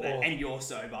 man, and you're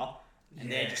sober,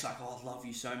 and they're just like, "Oh, I love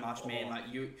you so much, man." Like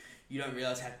you don't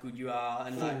realize how good you are,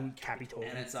 and like cappy talking.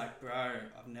 And it's like, bro,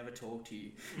 I've never talked to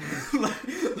you. like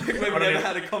we've never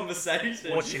had a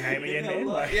conversation. What's your name again, man?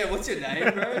 Like, yeah, what's your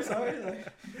name, bro? Sorry, like,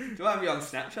 do I have you on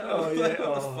Snapchat? Oh, yeah.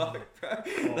 What the fuck,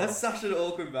 bro? Oh. That's such an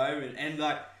awkward moment, and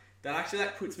like that actually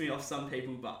like puts me off some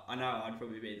people, but I know I'd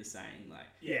probably be the same. Like,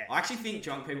 I actually think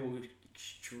drunk people are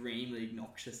extremely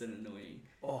obnoxious and annoying.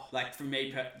 Oh, like for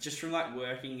me, just from like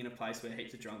working in a place where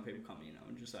heaps of drunk people come in,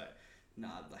 I'm just like,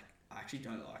 nah, like. I actually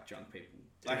don't like drunk people.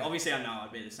 Like, obviously, I know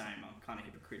I'd be the same. I'm kind of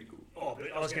hypocritical. Oh, but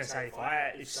I was going to say,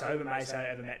 if sober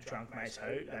Meso ever met drunk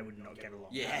Meso, they would not get along.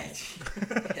 Yeah.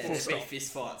 There'd be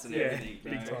fist fights and everything,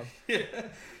 bro. Big time.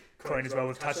 Coin as well.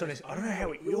 We've touched on this. I don't know how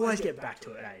we always get back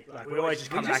to it, eh? Like we always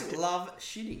just come back to. We just love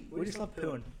shitting. We just love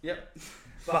pooing. Yep.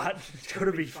 But it's got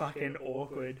to be fucking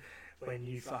awkward when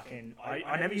you fucking...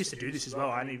 I never used to do this as well.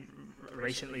 I only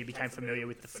recently became familiar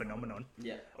with the phenomenon.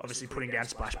 Yeah. Obviously putting down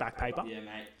splashback paper. Yeah,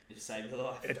 mate. It just saved your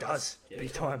life. It does. Yeah.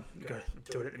 Big time. You got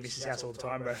to do it at the missus' house all the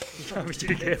time, bro. You can't be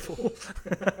too careful.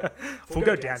 We'll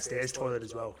go downstairs toilet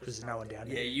as well because there's no one down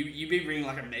there. Yeah, you be bringing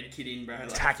like a med kit in, bro.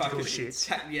 Like Tactical shit.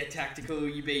 Tactical.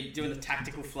 You be doing the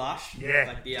tactical flush. Yeah.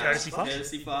 Like the Courtesy flush.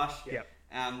 Courtesy flush. Yep.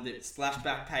 The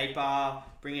splashback paper,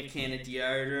 bring a can of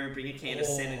deodorant, bring a can of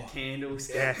scented candles.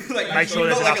 Yeah. Like, Make sure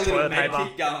there's got, like, enough a little toilet paper. med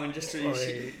kit going just through your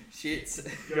shits.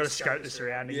 You got to scope the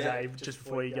surroundings, Yeah. just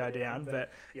before you go down.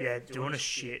 But yeah, doing a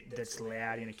shit that's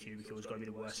loud in a cubicle has got to be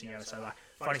the worst thing ever. So like,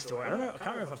 funny story. I don't know. I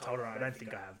can't remember if I've told her. I don't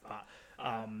think I have. But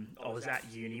I was at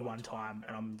uni one time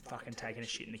and I'm fucking taking a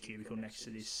shit in the cubicle next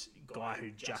to this guy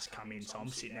who just come in. So I'm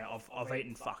sitting there. I've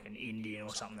eaten fucking Indian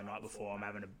or something the night before. I'm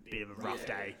having a bit of a rough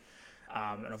day.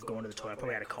 And I've gone to the toilet. I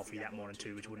probably had a coffee that morning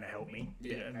too, which wouldn't have helped me.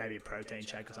 Yeah. Maybe a protein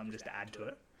shake or something just to add to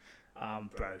it.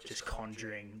 Bro, just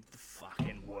conjuring the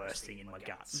fucking worst thing in my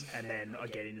guts. And then I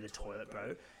get into the toilet,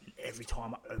 bro, and every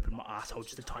time I open my asshole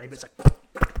just a tiny bit, it's like...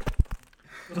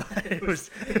 it was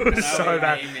so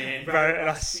bad, man. bro. And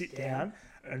I sit down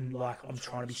and like I'm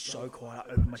trying to be so quiet.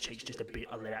 I open my cheeks just a bit.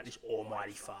 I let out this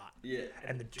almighty fart. Yeah.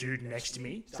 And the dude next to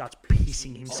me starts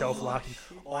pissing himself laughing.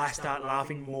 I start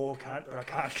laughing more, cunt, but I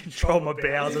can't control my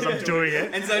bowels as I'm doing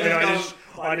it. And so you're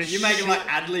making shit. like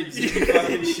ad-libs in your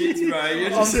fucking shits, bro.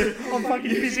 You're just I'm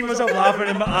fucking pissing myself laughing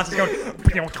and my ass is going...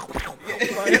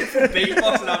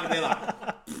 beatboxing up and they're like...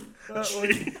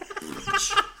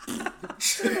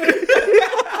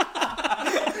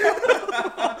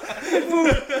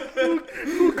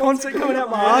 full concert coming out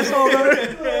my asshole, bro.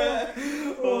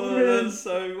 Oh, that's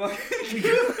so fucking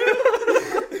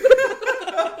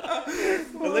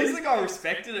At least the guy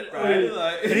respected it, bro.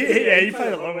 Like... he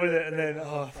played along with it, and then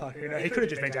he could have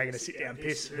just been taking a sit-down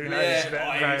piss. Who knows? Yeah,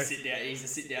 But, he's a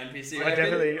sit-down pisser. I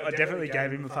definitely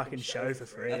gave him a fucking show for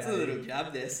free. That's a little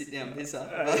jab there, sit-down pisser.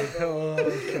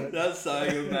 God. That's so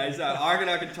good, mate. So I reckon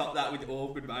I could top that with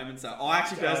awkward moments. So I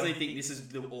actually personally think this is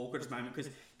the awkwardest moment because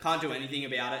you can't do anything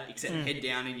about it except head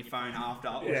down in your phone after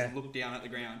or just look down at the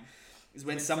ground. Is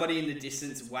when somebody in the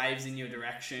distance waves in your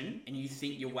direction and you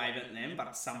think you're waving at them, but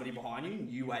it's somebody behind you and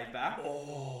you wave back.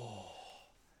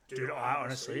 Dude, I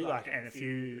honestly, and a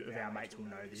few of our mates will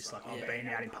know this, I've been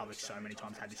out in public so many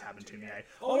times, had this happen to me, I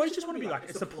always just want to be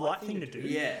it's the polite thing to do.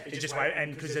 Yeah. It's just wave,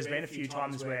 and because there's been a few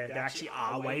times where they actually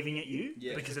are waving at you,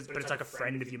 but it's like a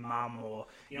friend of your mum or,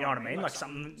 you know what I mean? Like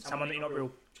someone that you're not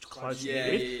real close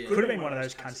with. Could have been one of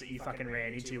those cunts that you fucking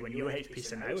ran into when you were heaps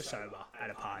pissed and they were sober at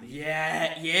a party.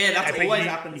 Yeah, that's always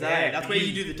happens, That's where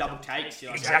you do the double takes.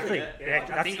 You're like, exactly.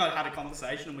 I think I had a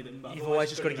conversation with him. But you've always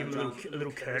just got to give them a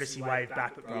little courtesy wave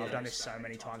back, but bro, I've done this so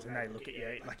many times when they look at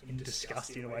you in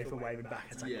disgust in a way for waving back.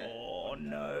 It's like, oh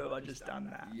no, I just done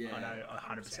that. Yeah. I know,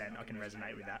 100%. I can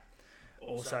resonate with that.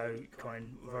 Also,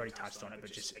 Colin, we've already touched on it,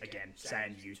 but just again,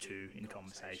 saying you two in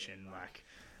conversation,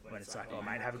 when it's like, oh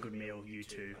mate, have a good meal, you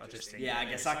too. I just think. Yeah, I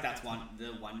guess that's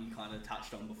the one you kind of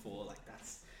touched on before.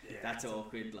 That's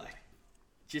awkward.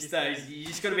 Just those, you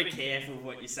just got to be careful of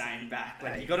what you're saying back.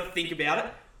 You got to think about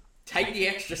it. Take the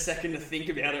extra second to think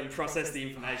about it and process the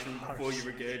information before you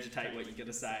regurgitate what you're going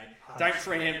to say. Don't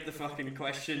preempt the fucking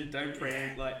question. Don't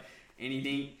preempt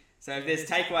anything. So if there's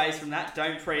takeaways from that,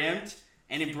 don't preempt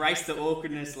and embrace the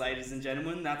awkwardness, ladies and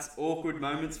gentlemen. That's awkward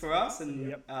moments for us.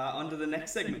 And on to the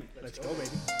next segment. Let's go, baby.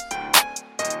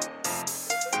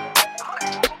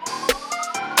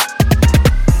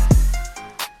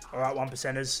 All right,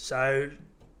 1%ers. So,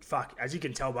 as you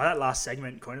can tell by that last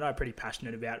segment, Coin and I are pretty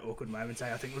passionate about awkward moments. I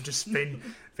think we've just been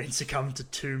succumbed to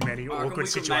too many awkward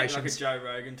situations. Make like a Joe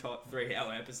Rogan type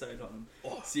 3-hour episode on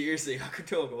them. Seriously, I could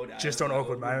talk all day. Just on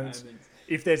awkward moments.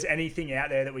 If there's anything out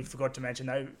there that we forgot to mention,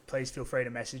 though, please feel free to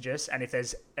message us. And if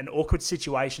there's an awkward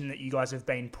situation that you guys have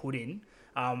been put in,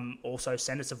 also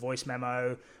send us a voice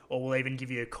memo, or we'll even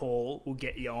give you a call. We'll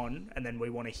get you on, and then we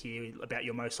want to hear about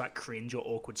your most cringe or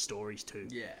awkward stories too.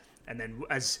 Yeah. And then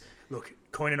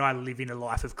Coin and I live in a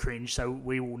life of cringe, so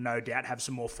we will no doubt have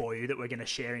some more for you that we're going to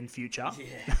share in future.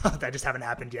 Yeah. They just haven't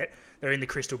happened yet. They're in the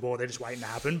crystal ball. They're just waiting to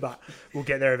happen, but we'll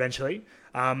get there eventually.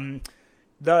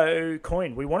 Though,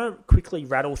 Coin, we want to quickly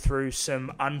rattle through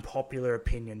some unpopular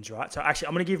opinions, right? So actually,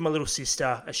 I'm going to give my little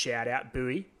sister a shout out,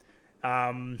 Bowie.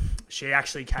 She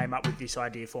actually came up with this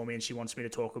idea for me, and she wants me to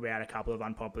talk about a couple of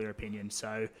unpopular opinions.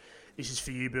 So this is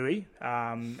for you, Bowie.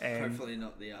 And hopefully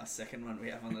not the second one we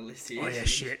have on the list here. Oh yeah,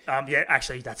 shit.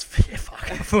 Actually, that's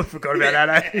fuck. I forgot about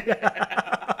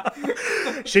that.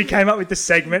 She came up with the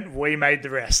segment. We made the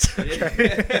rest. Okay?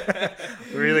 Yeah.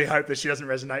 Really hope that she doesn't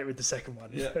resonate with the second one.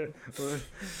 Yeah.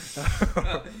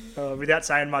 Without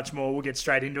saying much more, we'll get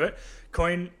straight into it.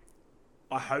 Coin,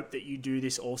 I hope that you do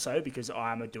this also because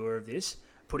I am a doer of this.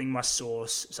 Putting my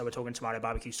sauce, so we're talking tomato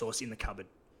barbecue sauce, in the cupboard.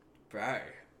 Bro,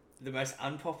 the most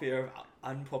unpopular of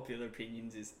unpopular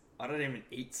opinions is I don't even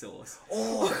eat sauce.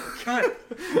 Oh, cunt.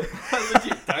 I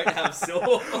legit don't have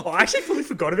sauce. Oh, I actually fully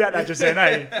forgot about that just then,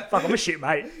 eh? Fuck, I'm a shit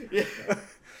mate. Yeah.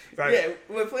 Bro. Yeah,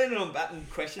 we're planning on batting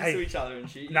questions Hey, to each other and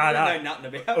shit. You no. don't know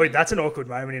nothing about Oh, it. that's an awkward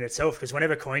moment in itself because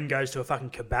whenever Coin goes to a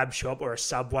fucking kebab shop or a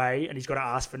Subway and he's got to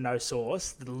ask for no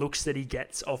sauce, the looks that he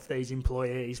gets off these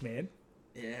employees, man.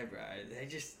 Yeah, bro. They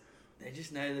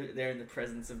just know that they're in the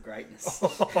presence of greatness. I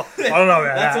don't know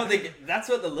about that. That's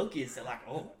what the look is. They're like,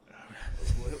 oh,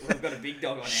 we've got a big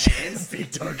dog on our hands.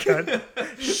 Big dog cunt.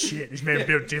 Shit, this man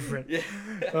built different. Yeah.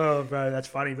 Oh, bro, that's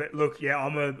funny. But look, yeah,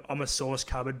 I'm a sauce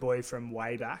cupboard boy from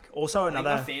way back. Also, I think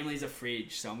another. my family's a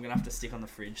fridge, so I'm gonna have to stick on the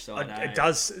fridge side. It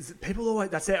does. People always.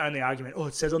 That's their only argument. Oh,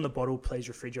 it says on the bottle, please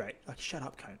refrigerate. Like, shut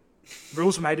up, cunt.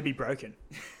 Rules are made to be broken.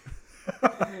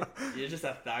 You're just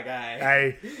a thug, eh?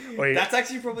 Hey, wait, That's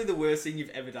actually probably the worst thing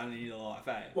you've ever done in your life,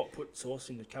 eh? what? Put sauce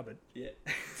in the cupboard? Yeah.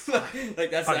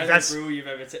 Like that's Oh, the that's- only rule you've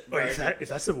ever Wait, if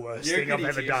that's the worst You're a thing I've goody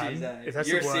ever two-shoes, done, eh? if that's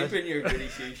You're the a worst, simp and you're a goody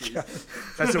two-shoes.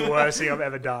 if that's the worst thing I've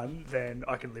ever done, then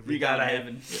I can live with You go that. to eh?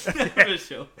 heaven. For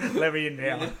sure. Let me in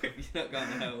You're now. not going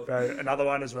to hell. Bro, another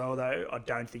one as well, though. I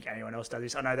don't think anyone else does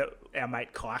this. I know that our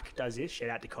mate Kike does this. Shout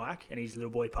out to Kike and his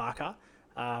little boy Parker.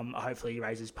 Hopefully he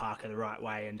raises Parker the right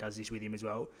way and does this with him as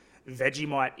well.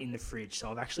 Vegemite in the fridge.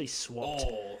 So I've actually swapped.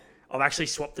 Oh. I've actually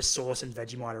swapped the sauce and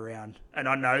Vegemite around, and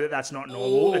I know that that's not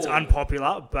normal. It's Oh.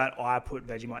 unpopular, but I put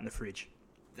Vegemite in the fridge.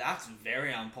 That's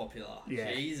very unpopular.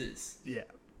 Yeah. Jesus. Yeah.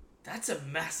 That's a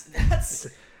mass. That's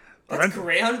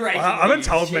groundbreaking. I haven't news.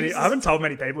 told many. Jesus. I haven't told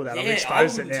many people that. Yeah, I've I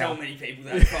exposed it wouldn't now. tell many people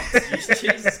that. Fuck,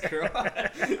 Jesus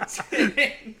Christ.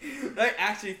 They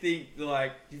actually think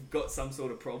like you've got some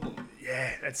sort of problem.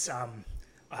 Yeah, it's I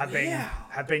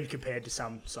have been compared to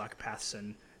some psychopaths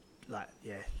and like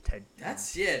Ted.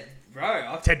 That's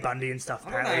bro. Ted Bundy and stuff.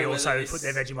 I don't Apparently, know also whether put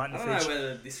their Vegemite in the I fridge. don't know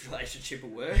whether this relationship will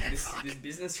work. This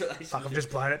business relationship. Fuck, I'm just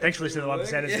blowing it. Thanks for listening to the Will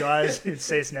 1%ers, work. guys.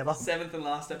 See us never. 7th and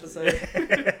last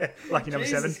episode. Lucky number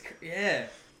 7. Yeah,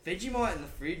 Vegemite in the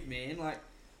fridge, man. Like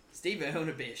Steve Irwin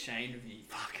would be ashamed of you.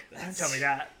 Fuck. Don't tell me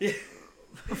that. Yeah.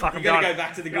 Fuck, You I'm gotta going. go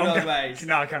back to the good old ways.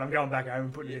 No, I can't. I'm going back home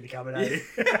and putting it in the cupboard.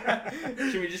 Eh?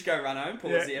 Should we just go run home?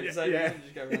 Pause the episode. yeah. And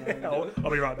just go run home. And do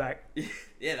I'll be right back. it?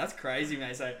 Yeah, that's crazy,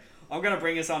 mate. So I'm gonna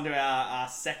bring us on to our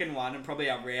second one and probably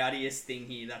our rowdiest thing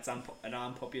here. That's an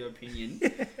unpopular opinion.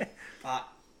 But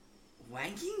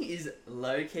wanking is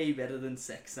low key better than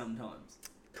sex sometimes.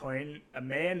 Coin. A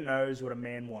man knows what a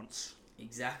man wants.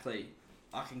 Exactly.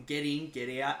 I can get in,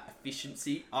 get out,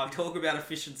 efficiency. I talk about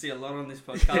efficiency a lot on this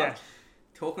podcast. Yeah.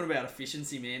 Talking about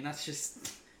efficiency, man, that's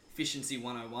just efficiency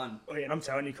 101. Oh, yeah, and I'm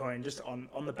telling you, Coin, just on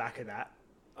the back of that,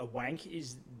 a wank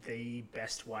is the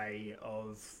best way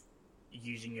of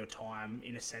using your time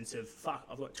in a sense of, fuck,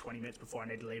 I've got 20 minutes before I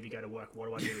need to leave to go to work. What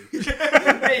do I do?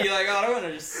 Yeah, you're like, oh, I don't want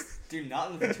to just do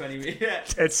nothing for 20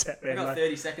 minutes. It's, I man, got like,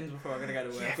 30 seconds before I got to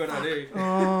go to work. What do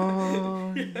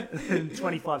I do? and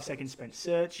 25 seconds spent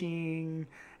searching,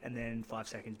 and then 5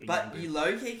 seconds being But angry. you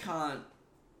low-key can't...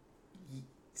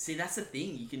 See, that's the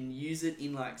thing. You can use it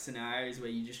in, like, scenarios where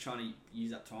you're just trying to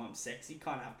use up time. Sex, you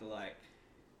kind of have to, like...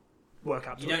 Work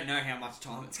up to You it. don't know how much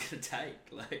time it's going to take.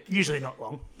 Like... Usually not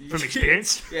long, from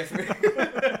experience. Yeah,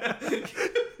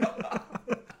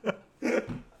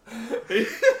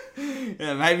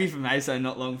 yeah, maybe for Meso,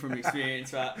 not long from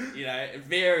experience, but you know, it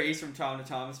varies from time to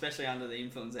time, especially under the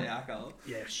influence of alcohol.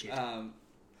 Yeah, shit. Yeah,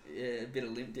 a bit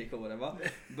of limp dick or whatever.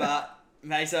 But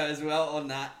Meso as well on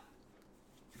that.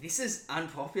 This is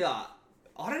unpopular.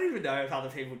 I don't even know if other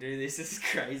people do this. This is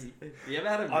crazy. Have you ever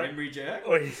had a memory jerk?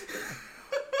 Oi.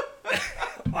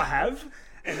 I have,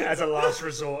 and as a last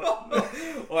resort.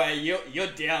 Wait, you're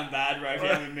down bad, bro, if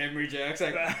you're having memory jerks.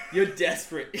 Like, you're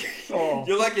desperate. Oh.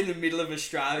 You're like in the middle of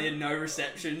Australia, no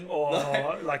reception. Or,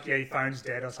 like, yeah, your phone's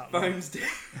dead or something. Phone's dead.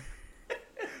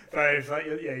 But it's like,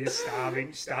 you're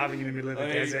starving in the middle of the Oh,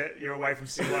 yeah. desert. You're away from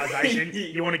civilization.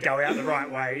 You want to go out the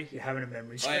right way. You're having a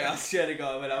memory Oh, yeah, I jerk. swear to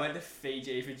God, when I went to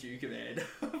Fiji for Duke man,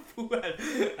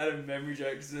 I had a memory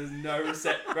joke because there's no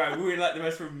reception. Bro, we were in like the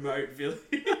most remote village.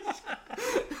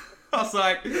 I was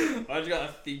like, I just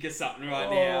gotta think of something right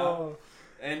now. Oh.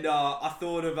 And I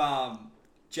thought of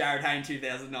Jared Hayne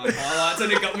 2009 highlights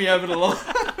and it got me over the line.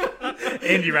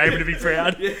 And you're able to be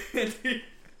proud.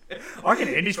 Yeah, I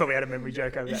reckon Andy's probably had a memory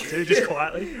joke over that too, just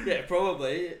quietly. Yeah,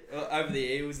 probably over the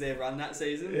Eagles their run that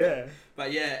season. Yeah,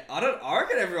 but yeah, I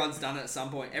reckon everyone's done it at some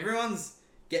point. Everyone's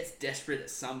gets desperate at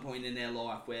some point in their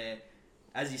life where,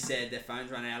 as you said, their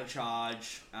phones run out of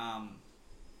charge.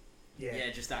 Yeah,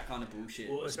 just that kind of bullshit.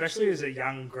 Well, especially as a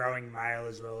young, growing male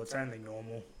as well, it's only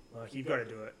normal. Like, you've got to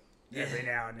do it every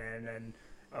now and then. And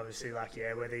obviously, like,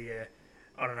 whether you...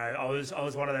 I don't know. I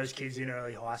was one of those kids in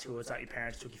early high school. It's like your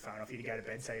parents took your phone off you to go to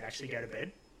bed, so you'd actually go to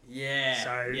bed. Yeah.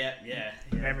 So, yeah.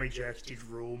 Memory jerks did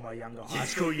rule my younger high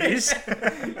school years.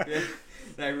 Yeah,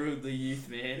 they ruled the youth,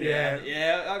 man.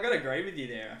 Yeah, I gotta agree with you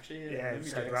there, actually. Yeah,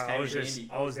 so bro, I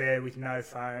was there with no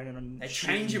phone, and they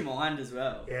trained your mind as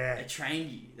well. Yeah, they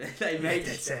trained you. They made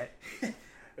that's it.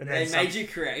 And they made you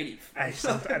creative. And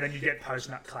then you get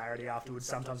post-nut clarity afterwards.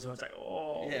 Sometimes someone's like,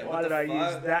 why did I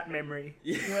use that memory?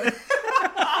 Yeah.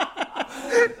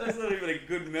 That's not even a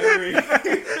good memory.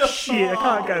 Shit, I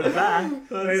can't go back.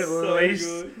 That's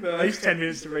so good. At least 10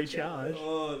 minutes to recharge.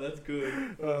 Oh, that's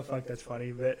good. Oh, fuck, that's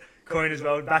funny. But Coin as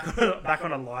well, back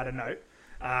on a lighter note.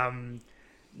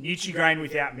 Nutri-Grain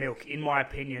without milk, in my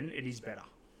opinion, it is better.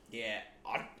 Yeah,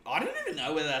 I don't even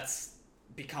know whether that's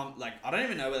become, like, I don't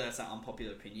even know whether that's an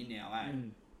unpopular opinion now,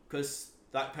 because...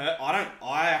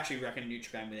 I actually reckon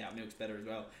Nutri-Grain without milk's better as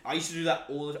well. I used to do that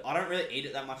all the time. I don't really eat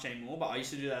it that much anymore, but I used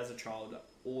to do that as a child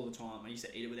all the time. I used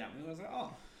to eat it without milk. I was like,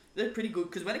 oh, they're pretty good.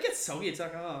 Because when it gets soggy, it's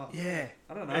like, oh. Yeah.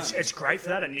 I don't know. It's great for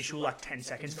that initial, 10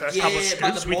 seconds. First couple of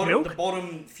scoops with milk. The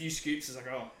bottom few scoops is like,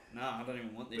 oh, no, I don't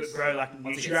even want this. But bro,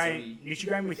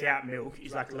 Nutri-Grain without milk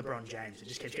is like LeBron James. It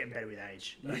just keeps getting better with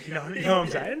age. You know what I'm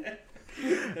saying?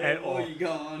 You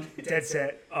go on. Dead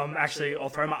set. Actually, I'll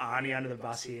throw my auntie under the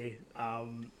bus here. I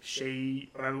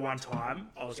remember one time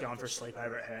I was going for a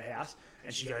sleepover at her house,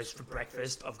 and she goes, for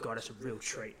breakfast, I've got us a real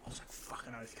treat. I was like,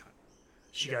 fucking oath, cunt.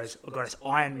 She goes, I've got us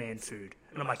Iron Man food.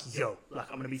 And I'm like, yo, I'm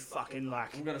going to be fucking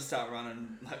I'm going to start running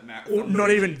marathons.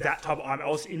 Not even that type of Iron Man.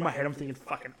 I was in my head, I'm thinking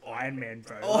fucking Iron Man,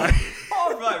 bro.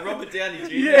 Right, Robert Downey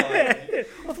Jr. Yeah.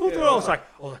 I thought I was like,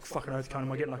 fucking oath, cunt.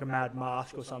 Am I getting a mad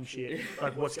mask or some shit?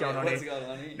 Like, what's going on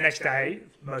here? Next day,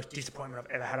 most disappointment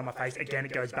I've ever had on my face. Again,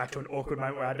 it goes back to an awkward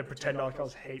moment where I had to pretend like I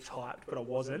was heaps hyped, but I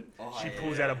wasn't. She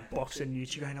pulls out a box of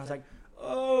Nutri-Grain, and I was like,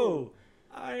 oh...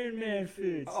 Iron Man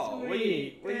food. Oh, were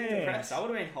you depressed? I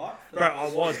would have been hyped. Bro, I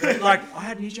was. But, I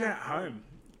had Nutri-Grain at home.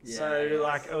 Yeah, so,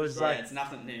 it was it's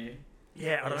nothing new.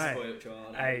 Yeah, I don't know. Spoiled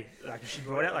child. Hey, if she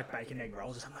brought out, bacon egg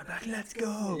rolls or something, I'm like, let's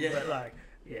go. Yeah. But,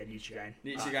 Nutri-Grain.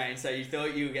 Nutri-Grain. So, you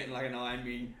thought you were getting, an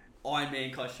Iron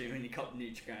Man costume and you copped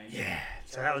Nutri-Grain. Yeah.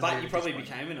 So, that was But you probably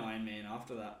became an Iron Man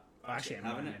after that. I actually am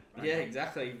haven't it? Yeah,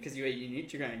 exactly. Because you eat your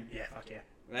Nutri-Grain. Yeah, fuck yeah.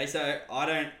 Okay, so, I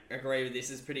don't agree with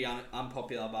this. It's pretty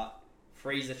unpopular, but...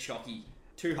 Freezer chalky.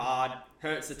 Too hard.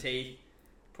 Hurts the teeth.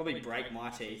 Probably break my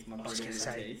teeth. My brutal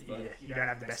teeth. But you don't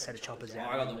have the best set of choppers out.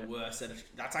 I got the worst set of...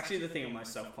 That's actually the thing I'm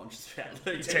most self-conscious about.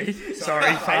 Teeth?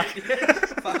 Sorry, fuck.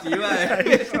 Fuck you,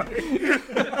 eh? Fuck.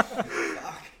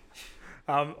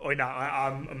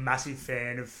 I'm a massive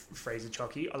fan of freezer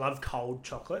chalky. I love cold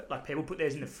chocolate. People put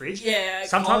theirs in the fridge. Yeah,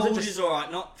 sometimes cold is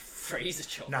alright, not freezer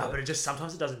chocolate. No, but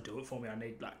sometimes it doesn't do it for me. I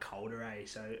need colder,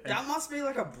 So that must be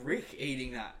like a brick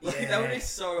eating that. That would be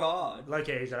so hard. I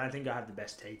don't think I have the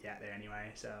best teeth out there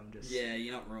anyway. So I'm just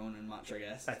you're not ruining much, I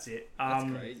guess. That's it.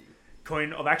 That's crazy.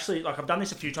 Coin. I've actually I've done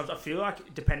this a few times. I feel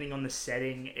like depending on the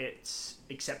setting, it's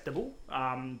acceptable.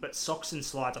 But socks and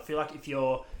slides, I feel like if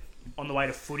you're on the way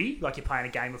to footy, you're playing a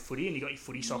game of footy and you got your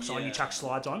footy socks on, you chuck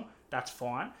slides on, that's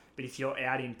fine. But if you're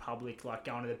out in public,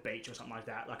 going to the beach or something like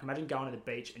that, imagine going to the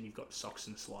beach and you've got socks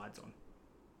and slides on.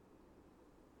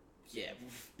 Yeah,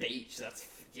 beach, that's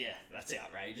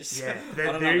outrageous. Yeah, I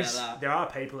don't know about that. There are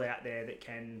people out there that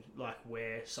can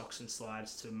wear socks and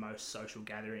slides to most social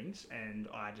gatherings, and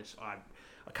I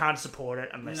can't support it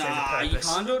unless there's a purpose. You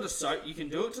can't do it you can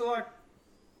do it to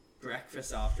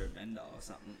breakfast after a bender or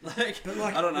something.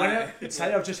 I don't know.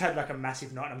 Say I've just had a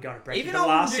massive night and I'm going to breakfast. Even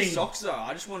I wouldn't do socks though.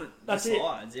 I just want the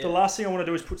slides. Yeah. The last thing I want to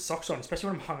do is put socks on,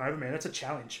 especially when I'm hungover, man. That's a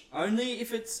challenge. Only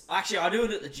if it's actually I do it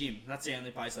at the gym. That's the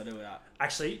only place I do it at.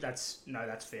 Actually, that's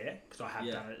fair because I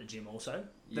have done it at the gym also.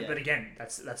 But again,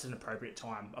 that's an appropriate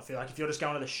time. I feel like if you're just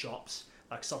going to the shops,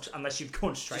 socks, unless you've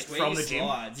gone straight from the gym,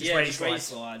 just wear your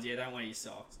slides. Yeah, don't wear your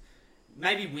socks.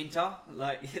 Maybe winter,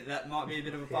 that might be a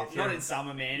bit of a pop. Not in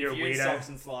summer, man. You're if you're in socks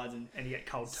and slides and you get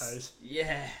cold toes.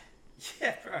 Yeah,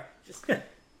 bro. Just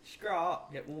grow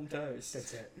up, get warm toes.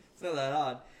 That's it. It's not that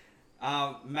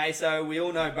hard. Meso, we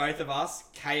all know both of us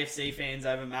KFC fans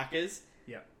over Macca's.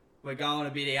 Yep. We're going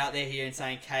a bit out there here and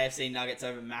saying KFC nuggets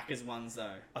over Macca's ones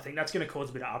though. I think that's going to cause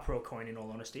a bit of uproar, Coin. In all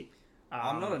honesty.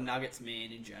 I'm not a nuggets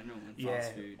man in general in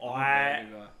fast food.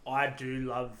 I do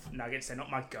love nuggets. They're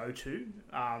not my go-to,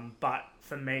 but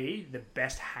for me, the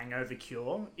best hangover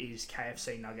cure is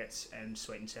KFC nuggets and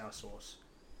sweet and sour sauce.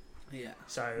 Yeah.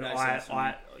 So no sauce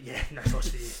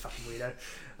for you, fucking weirdo.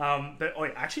 But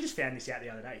I actually just found this out the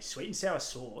other day. Sweet and sour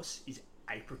sauce is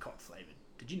apricot flavored.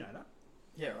 Did you know that?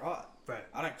 Yeah, right. Bro,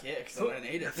 I don't care because I don't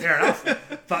eat it. Fair enough.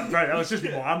 But bro, that was just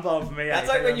mind blowing for me. That's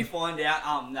like when you find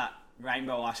out that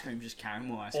rainbow ice cream is just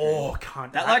caramel ice cream. Oh,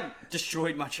 can't. That like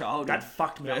destroyed my childhood. That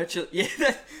fucked me up. Yeah,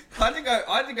 I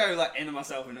had to go like end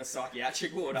myself in a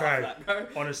psychiatric ward after that, bro.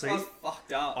 Honestly, I was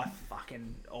fucked up. I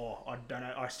don't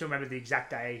know. I still remember the exact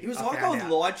day. It was like I was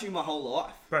lied to my whole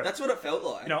life. Bro, that's what it felt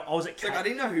like. You know, I was at I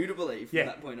didn't know who to believe from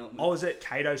that point on. I was at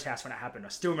Cato's house when it happened. I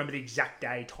still remember the exact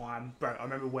day, time. Bro, I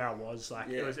remember where I was. Like,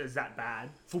 it was that bad.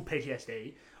 Full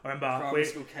PTSD. I remember... Primary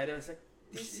school Cato's like,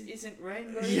 this isn't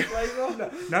rainbow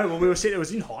flavour. No, well, we were sitting... It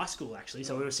was in high school, actually.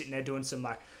 So we were sitting there doing some,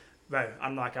 like... Bro,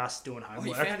 unlike us doing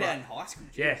homework... Oh, you found out in high school?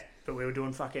 Geez. Yeah, but we were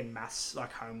doing fucking maths,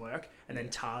 like, homework. And then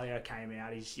Talia came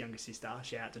out, his younger sister.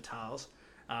 Shout out to Tales.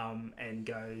 And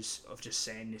goes, I've just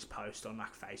seen this post on,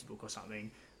 like, Facebook or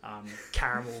something...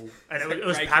 caramal, and it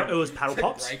was paddle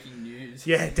pops. Breaking news.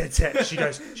 Yeah, that's it.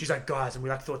 She's like, guys, and we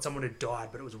like thought someone had died,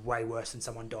 but it was way worse than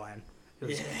someone dying.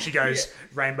 She goes,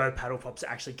 rainbow paddle pops are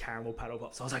actually caramel paddle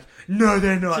pops. I was like, no,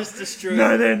 they're not. Just destroyed.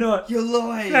 No, they're not. You're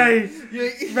lying. Hey,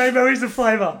 rainbow is the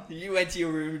flavour. You went to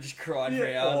your room and just cried for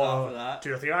hours after that.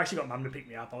 Dude, I think I actually got mum to pick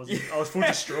me up. I was full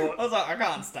distraught. I was like, I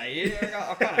can't stay here.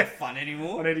 I can't have fun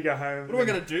anymore. I need to go home. What am I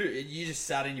going to do? You just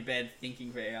sat in your bed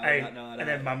thinking for hours. Hey, that night. And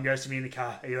then mum goes to me in the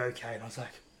car, are you okay? And I was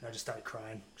like, I just started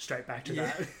crying. Straight back to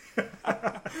that.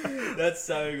 That's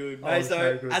so good. Mate,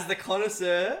 so good. As the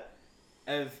connoisseur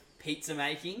of pizza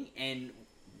making and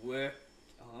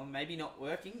maybe not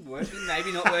working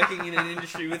in an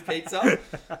industry with pizza,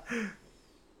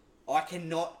 I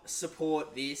cannot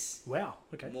support this. Wow.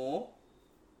 Okay. More.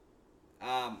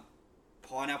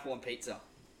 Pineapple on pizza.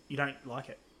 You don't like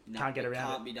it? No, can't get around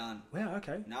it. Can't be done. Wow.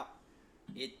 Okay. No.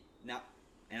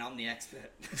 And I'm the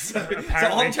expert. So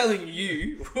I'm telling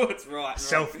you what's right.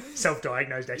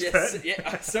 Self-diagnosed expert.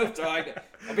 Yes, self-diagnosed.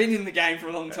 I've been in the game for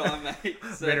a long time, mate.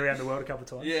 So, been around the world a couple of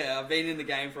times. Yeah, I've been in the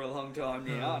game for a long time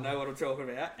now. I know what I'm talking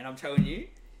about. And I'm telling you,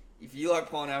 if you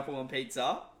like pineapple on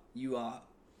pizza, you are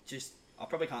just... I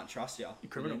probably can't trust you. You're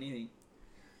criminal. Anything.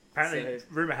 Apparently,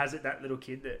 rumour has it that little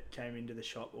kid that came into the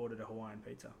shop ordered a Hawaiian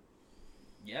pizza.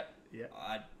 Yep. Yeah.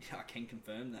 I can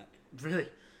confirm that. Really?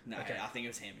 No, okay. I think it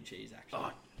was ham and cheese, actually.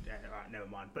 Oh, yeah, alright, never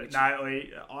mind. But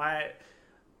I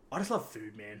just love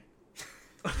food, man.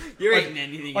 You're eating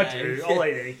anything, I do. I'll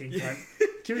eat anything, cunt.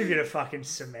 Give me a bit of fucking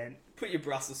cement. Put your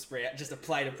Brussels sprout, just a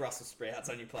plate of Brussels sprouts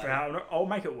on your plate. I'll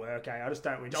make it work, I just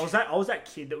don't win. I was that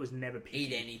kid that was never picky.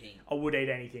 Eat anything. I would eat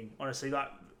anything. Honestly, like,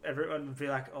 everyone would be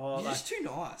like, oh... You're just too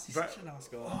nice. You're such a nice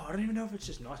guy. Oh, I don't even know if it's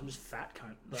just nice. I'm just fat,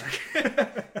 cunt.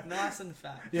 Like... Nice and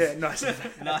fat. Yeah, nice and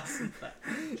fat. Nice and fat.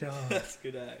 Oh. That's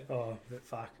good, eh? Oh, but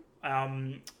fuck. I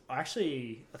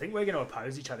think we're going to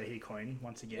oppose each other here, Coin,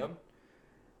 once again. Yep.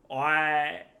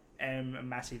 I am a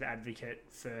massive advocate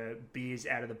for beers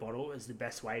out of the bottle as the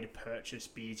best way to purchase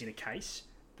beers in a case,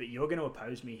 but you're going to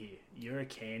oppose me here. You're a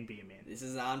canned beer man. This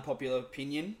is an unpopular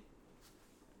opinion.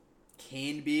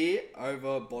 Canned beer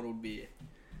over bottled beer.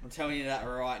 I'm telling you that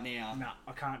right now. No,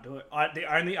 I can't do it.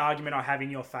 The only argument I have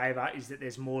in your favour is that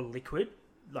there's more liquid,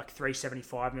 like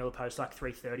 375ml opposed to like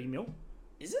 330ml.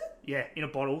 Is it? Yeah, in a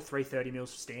bottle, 330ml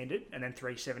standard, and then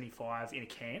 375 in a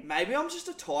can. Maybe I'm just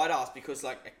a tight ass because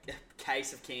like a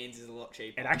case of cans is a lot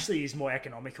cheaper. It actually is more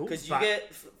economical. Because you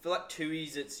get, for like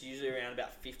Tui's, it's usually around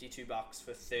about $52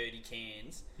 for 30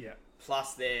 cans. Yeah.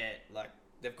 Plus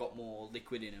they've got more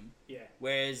liquid in them. Yeah.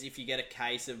 Whereas if you get a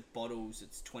case of bottles,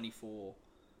 it's 24,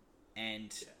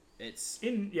 and it's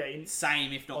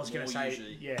same if not more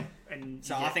usually. Yeah. And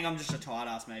so I think I'm just a tight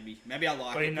ass. Maybe I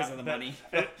like it because of the money.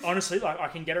 Honestly, like I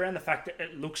can get around the fact that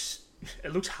it looks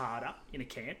harder in a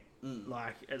can.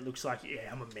 Like it looks like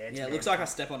I'm a man. Yeah, it looks like I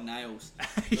step on nails.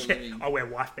 I wear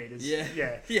wife beaters.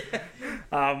 Yeah.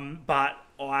 But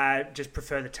I just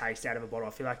prefer the taste out of a bottle.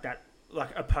 I feel like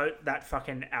that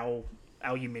fucking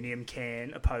aluminium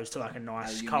can opposed to like a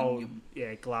nice cold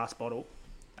glass bottle.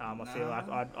 I feel like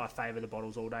I favour the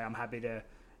bottles all day. I'm happy to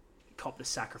cop the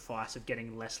sacrifice of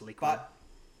getting less liquid. But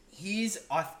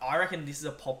I reckon this is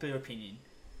a popular opinion.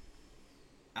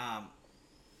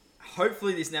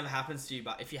 Hopefully this never happens to you,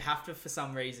 but if you have to for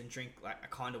some reason drink like a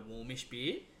kind of warmish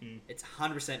beer, it's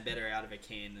 100% better out of a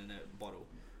can than a bottle.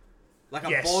 Like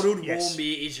a bottled warm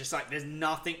beer is just like, there's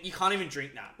nothing, you can't even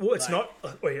drink that. Well, it's not,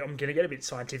 I'm going to get a bit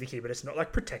scientific here, but it's not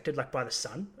like protected like by the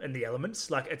sun and the elements.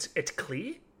 Like it's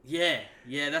clear. Yeah,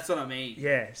 that's what I mean.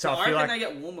 Yeah, so I I feel reckon like they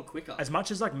get warmer quicker. as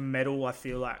much as like metal, I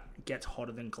feel like gets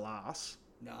hotter than glass.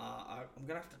 Nah, I'm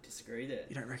gonna have to disagree there.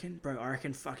 You don't reckon? Bro, I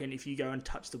reckon fucking if you go and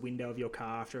touch the window of your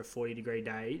car after a 40-degree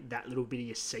day, that little bit of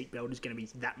your seatbelt is going to be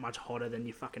that much hotter than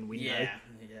your fucking window.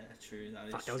 Yeah, true.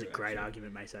 That was a great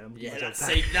argument, mate. So that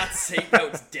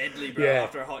seatbelt's deadly, bro,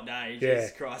 after a hot day.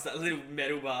 Jesus Christ, that little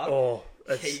metal bar. Oh,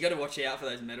 you got to watch out for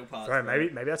those metal parts. Bro, maybe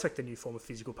that's like the new form of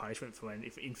physical punishment for when,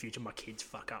 if in future my kids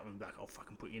fuck up and be like, I'll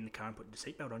fucking put you in the car and put the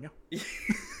seatbelt on you.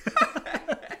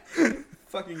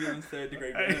 Fucking give them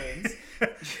 3rd-degree burns.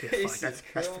 That's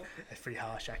pretty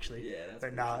harsh, actually. Yeah, that's.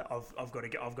 But no, I've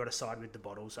got to side with the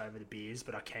bottles over the beers,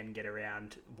 but I can get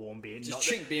around warm beer. Just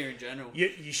drink beer in general.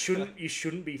 You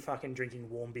shouldn't be fucking drinking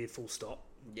warm beer. Full stop.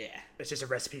 Yeah, it's just a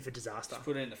recipe for disaster. Just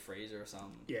put it in the freezer or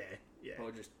something. Yeah.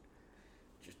 Or just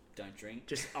don't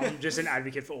drink. I'm just an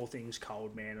advocate for all things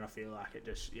cold, man, and I feel like it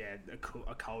just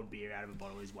a cold beer out of a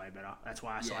bottle is way better. That's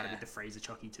why I sided with the freezer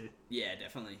chocky too. Yeah,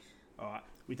 definitely. Alright,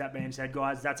 with that being said,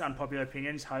 guys, that's unpopular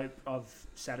opinions. Hope I've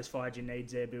satisfied your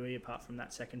needs there, Bowie, apart from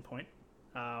that second point.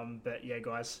 But yeah,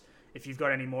 guys, if you've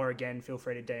got any more, again, feel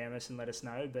free to DM us and let us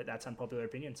know, but that's unpopular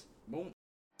opinions. Boom.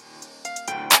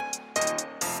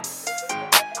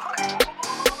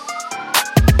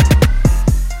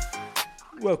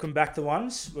 Welcome back, the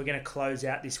ones. We're going to close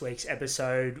out this week's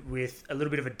episode with a little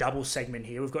bit of a double segment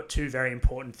here. We've got two very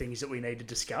important things that we need to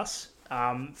discuss.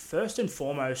 First and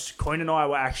foremost, Coin and I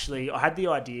I had the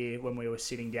idea when we were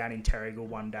sitting down in Terrigal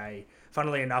one day.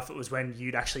 Funnily enough, it was when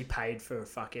you'd actually paid for a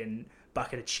fucking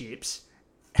bucket of chips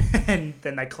and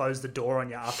then they closed the door on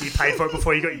you after you paid for it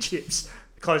before you got your chips.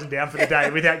 Closing down for the day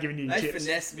without giving you your chips. They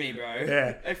finessed me, bro.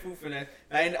 Yeah. They full finesse.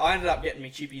 And I ended up getting my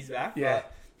chippies back. Yeah.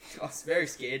 But I was very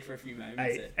scared for a few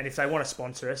moments. And if they want to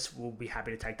sponsor us, we'll be happy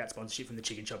to take that sponsorship from the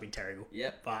chicken shop in Terrigal.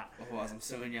 Yep. But otherwise, I'm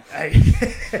suing you.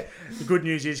 The good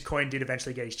news is Coin did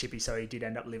eventually get his chippy, so he did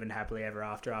end up living happily ever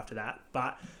after that.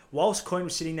 But whilst Coin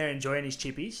was sitting there enjoying his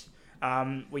chippies,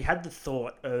 we had the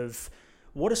thought of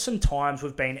what are some times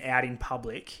we've been out in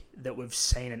public that we've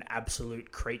seen an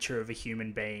absolute creature of a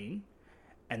human being,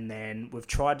 and then we've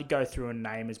tried to go through and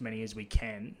name as many as we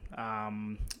can,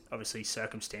 obviously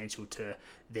circumstantial to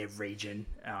their region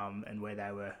and where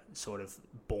they were sort of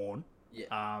born.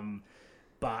 Yeah.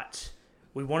 But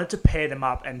we wanted to pair them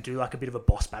up and do like a bit of a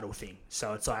boss battle thing.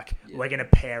 So it's like we're going to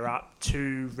pair up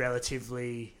two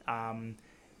relatively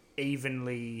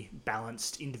evenly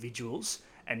balanced individuals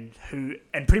and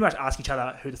pretty much ask each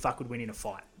other who the fuck would win in a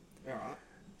fight. All right.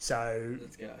 So,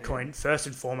 let's go. Coin, first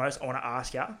and foremost, I want to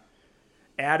ask you,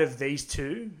 out of these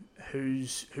two,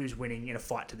 who's winning in a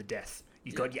fight to the death?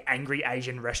 You've got your angry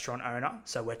Asian restaurant owner.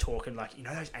 So we're talking like, you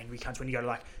know those angry cunts when you go to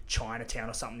like Chinatown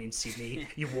or something in Sydney,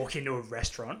 you walk into a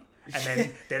restaurant and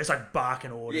then they're just like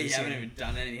barking orders. Yeah, you haven't even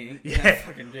done anything. Yeah. You're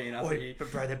fucking doing enough.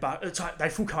 But bro, it's like, they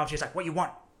full come up to you, it's like, what you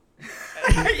want?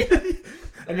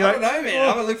 And you're I don't know, man. I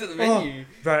haven't looked at the menu.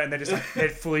 Bro, and they're just like, they're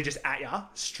fully just at you,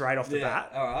 straight off the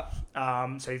bat. All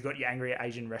right. So you've got your angry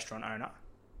Asian restaurant owner,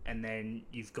 and then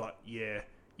you've got your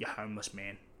homeless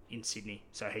man in Sydney.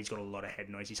 So he's got a lot of head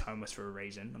noise. He's homeless for a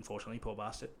reason, unfortunately, poor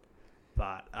bastard.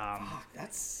 But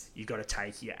you've got to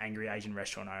take your angry Asian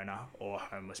restaurant owner or a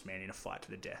homeless man in a fight to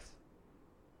the death.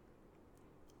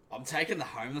 I'm taking the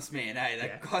homeless man,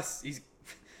 That guy's...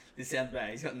 This sounds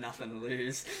bad. He's got nothing to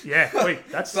lose. Yeah, wait,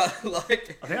 that's... But,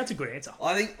 like... I think that's a good answer.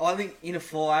 I think in a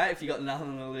fight, if you got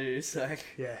nothing to lose, like...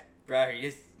 Yeah. Bro,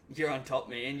 you're on top,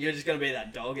 man. You're just going to be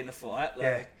that dog in the fight.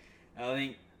 Like, yeah. I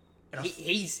think...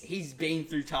 He's been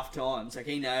through tough times. Like,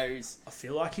 he knows. I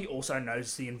feel like he also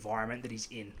knows the environment that he's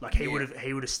in. Like, he would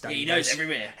have studied. Yeah, he knows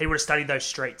everywhere. He would have studied those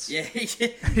streets. Yeah,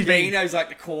 he knows like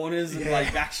the corners and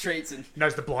like back streets and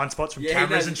knows the blind spots from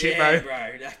cameras and shit, bro.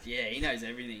 He knows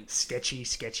everything.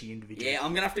 Sketchy individual. Yeah,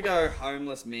 I'm gonna have to go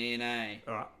homeless man,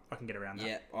 All right, I can get around that.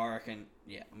 Yeah, I reckon.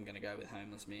 Yeah, I'm gonna go with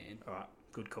homeless man. All right.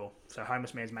 Good call. So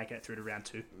homeless man's making it through to round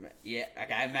 2. Yeah.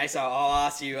 Okay, mate. So I'll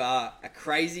ask you: a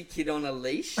crazy kid on a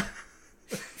leash.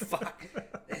 Fuck,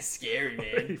 they're scary,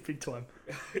 man. Big time.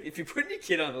 If you're putting your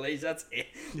kid on a leash, that's it.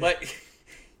 Like,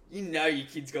 you know your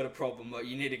kid's got a problem. Like,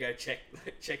 you need to go check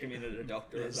him into the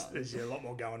doctor or something. There's a lot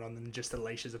more going on than just the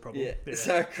leash is a problem. Yeah.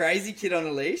 So a crazy kid on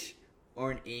a leash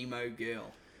or an emo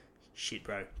girl? Shit,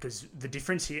 bro. Because the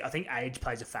difference here, I think age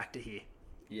plays a factor here.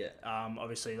 Yeah.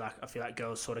 Obviously, like, I feel like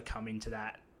girls sort of come into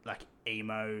that, like,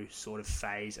 emo sort of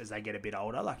phase as they get a bit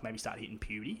older, like maybe start hitting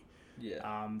puberty.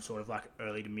 sort of like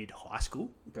early to mid high school.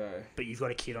 Bro. But you've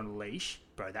got a kid on a leash,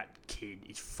 bro. That kid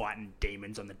is fighting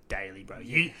demons on the daily, bro.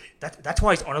 That's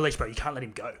why he's on a leash, bro. You can't let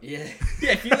him go. Yeah.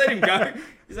 Yeah, if you let him go,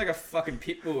 he's like a fucking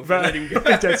pit bull if Bro, you let him go.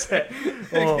 That's it.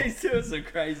 Oh. He's doing some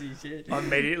crazy shit. I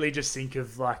immediately just think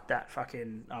of like that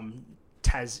fucking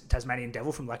Tasmanian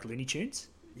devil from like Looney Tunes.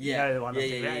 Yeah. You know, the one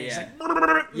He's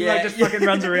Yeah. like, just fucking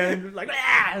runs around like,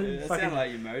 Yeah, that fucking... sounds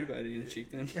like you're motivating a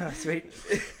chick then. Yeah, sweet.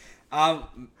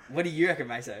 What do you reckon,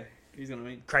 Meso? Who's gonna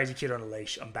win? Crazy kid on a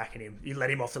leash. I'm backing him. You let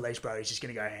him off the leash, bro. He's just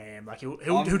gonna go ham. Like he'll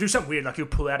do something weird. Like he'll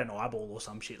pull out an eyeball or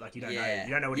some shit. Like you don't know. You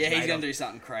don't know what he's made gonna of. do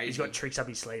something crazy. He's got tricks up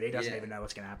his sleeve. He doesn't even know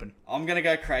what's gonna happen. I'm gonna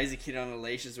go crazy kid on a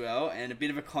leash as well, and a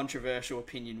bit of a controversial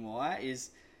opinion. Why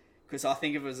is because I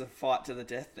think if it was a fight to the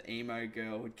death, the emo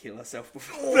girl would kill herself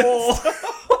before.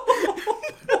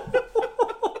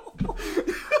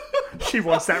 She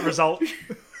wants that result.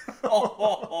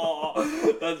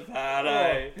 That's bad,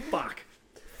 eh? Fuck.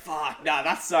 Nah,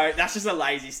 that's just a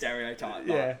lazy stereotype.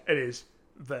 Yeah, it is.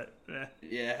 But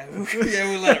yeah,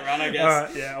 we'll let it run, I guess. All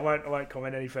right, yeah, I won't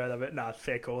comment any further. But no,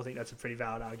 fair call. I think that's a pretty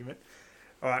valid argument.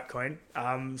 All right, Coin.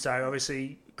 So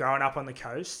obviously, growing up on the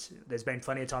coast, there's been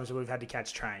plenty of times where we've had to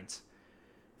catch trains.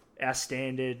 Our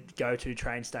standard go-to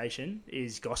train station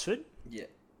is Gosford. Yeah.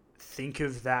 Think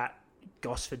of that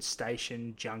Gosford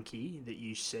station junkie that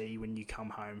you see when you come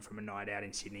home from a night out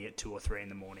in Sydney at 2 or 3 in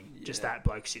the morning. Yeah. Just that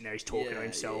bloke sitting there, he's talking to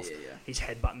himself. Yeah. He's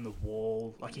headbutting the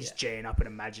wall, like he's jaying up at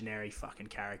imaginary fucking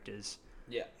characters.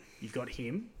 Yeah. You've got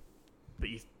him, but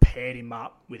you've paired him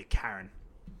up with a Karen.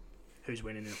 Who's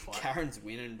winning in the fight? Karen's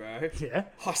winning, bro. Yeah?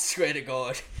 I swear to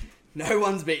God. No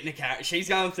one's beating a Karen. She's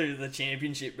going through the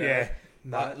championship, bro. Yeah.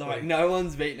 No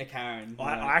one's beating a Karen.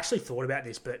 I actually thought about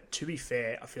this, but to be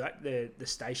fair, I feel like the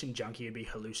station junkie would be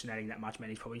hallucinating that much,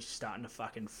 man. He's probably starting to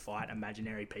fucking fight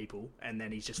imaginary people, and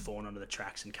then he's just fallen onto the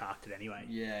tracks and carked it anyway.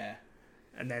 Yeah.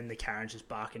 And then the Karen's just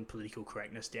barking political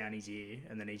correctness down his ear,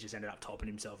 and then he just ended up topping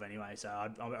himself anyway. So I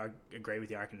agree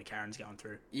with you. I reckon the Karen's going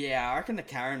through. Yeah, I reckon the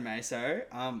Karen, Meso.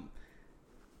 I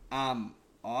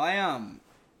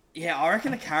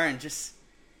reckon the Karen just...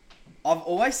 I've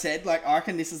always said, like, I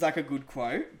reckon this is, like, a good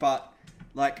quote, but,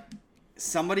 like,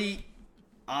 somebody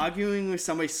arguing with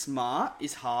somebody smart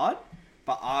is hard,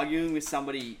 but arguing with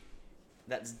somebody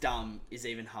that's dumb is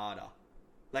even harder.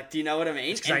 Like, do you know what I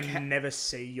mean? Because I never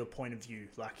see your point of view.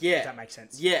 Like, does that make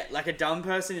sense? Yeah, like, a dumb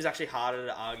person is actually harder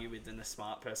to argue with than a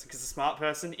smart person. Because a smart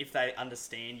person, if they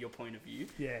understand your point of view,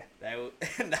 they will...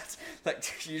 And that's,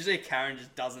 like, usually Karen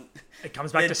just doesn't... It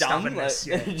comes back to stubbornness,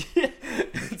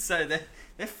 So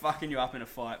they're fucking you up in a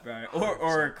fight, bro.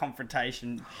 Or a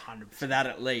confrontation, 100%. For that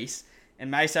at least.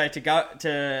 And Meso,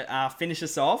 to finish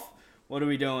us off, what are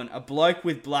we doing? A bloke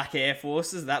with black Air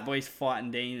Forces, that boy's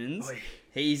fighting demons. Oy.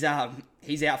 He's out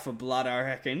for blood, I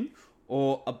reckon.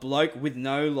 Or a bloke with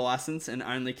no license and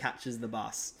only catches the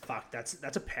bus. Fuck, that's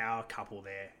a power couple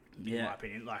there, in my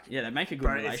opinion. Like, they make a good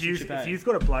relationship. If you've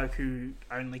got a bloke who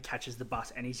only catches the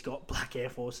bus and he's got black Air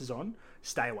Forces on,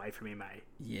 stay away from him, mate.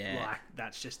 Yeah, like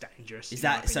that's just dangerous. Is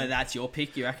that so? That's your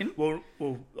pick, you reckon? Well,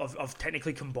 I've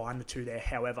technically combined the two there.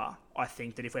 However, I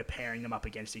think that if we're pairing them up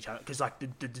against each other, because like the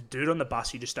dude on the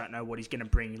bus, you just don't know what he's going to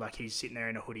bring. Like he's sitting there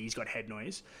in a hoodie, he's got head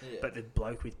noise. Yeah. But the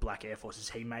bloke with black Air Forces,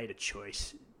 he made a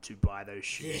choice to buy those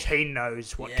shoes. Yeah. He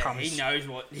knows what comes. He knows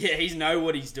what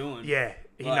he's doing. Yeah,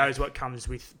 he knows what comes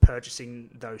with purchasing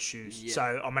those shoes. Yeah. So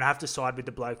I'm gonna have to side with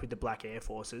the bloke with the black Air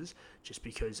Forces, just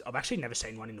because I've actually never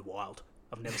seen one in the wild.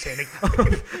 I've never seen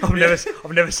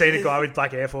I've never seen a guy with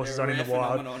black Air Forces on in the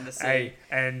wild.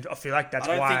 And I feel like that's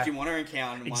why... I don't think you want to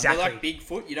encounter one. They're like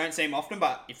Bigfoot. You don't see them often,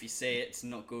 but if you see it, it's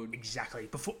not good. Exactly.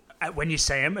 When you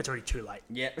see them, it's already too late.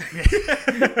 Yep.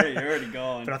 You're already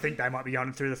gone. But I think they might be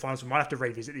going through the finals. We might have to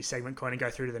revisit this segment, kind of go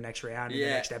through to the next round in the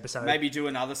next episode. Maybe do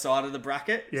another side of the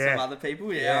bracket. Yeah. Some other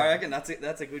people. Yeah, I reckon that's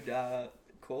a good...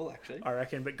 call, actually. I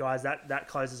reckon, but guys, that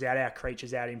closes out our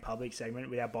Creatures Out in Public segment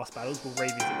with our boss battles. We'll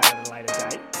revisit that at a later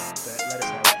date, but let us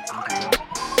know what you think.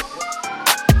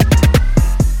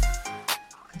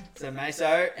 So,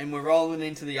 Meso, and we're rolling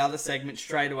into the other segment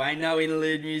straight away. No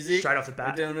interlude music. Straight off the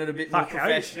bat. We're doing it a bit more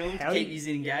professional to keep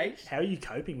you engaged. How are you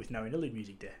coping with no interlude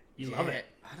music there? You love it.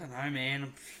 I don't know, man.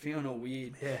 I'm feeling all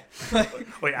weird. Yeah.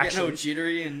 Wait, actually, getting all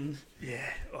jittery and... Yeah,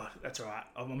 that's all right.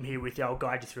 I'm here with you. I'll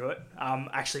guide you through it.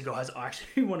 Actually, guys, I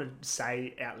actually want to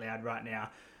say out loud right now,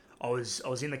 I was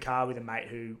in the car with a mate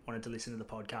who wanted to listen to the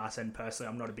podcast, and personally,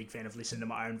 I'm not a big fan of listening to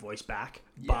my own voice back.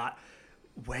 Yeah. But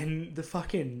when the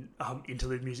fucking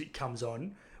interlude music comes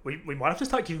on, We might have to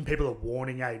start giving people a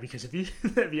warning, because if you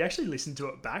actually listen to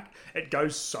it back, it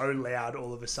goes so loud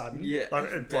all of a sudden. Yeah,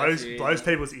 like it blows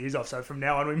people's ears off. So from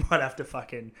now on, we might have to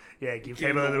fucking give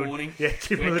people a little warning. Yeah,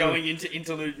 we're going into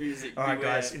interlude music. All right,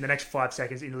 guys. In the next 5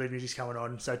 seconds, interlude music's coming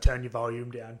on. So turn your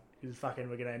volume down. Because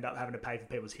we're gonna end up having to pay for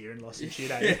people's hearing loss and shit.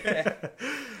 Yeah.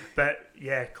 But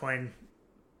yeah, Coin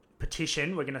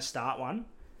petition. We're gonna start one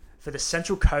for the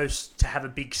Central Coast to have a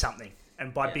big something,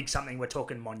 and by big something, we're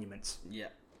talking monuments. Yeah.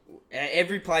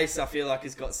 Every place I feel like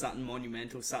has got something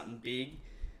monumental, something big.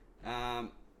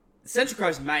 Central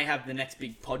Coast may have the next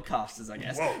big podcasters, I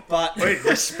guess. Whoa. But wait,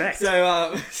 respect.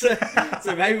 So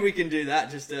maybe we can do that.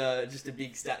 Just a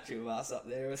big statue of us up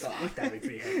there or something. That'd be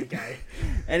pretty hectic, eh?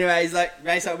 Anyways,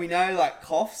 so we know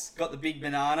Cough's got the big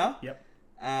banana. Yep.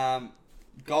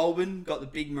 Goulburn got the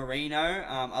big merino,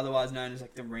 otherwise known as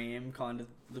the ram kind of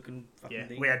looking fucking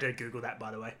thing. We had to Google that,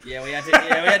 by the way. Yeah, we had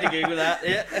to Google that.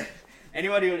 Yeah.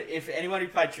 If anybody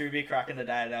played True Beer Crack in the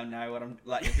day, they'll know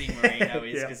what the big merino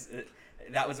is, because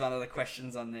that was one of the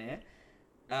questions on there.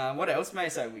 What else,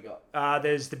 Meso, we got?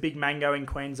 There's the big mango in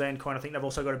Queensland. I think they've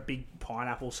also got a big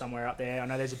pineapple somewhere up there. I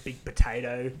know there's a big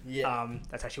potato. Yeah.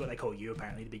 That's actually what they call you,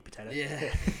 apparently, the big potato.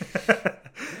 Yeah.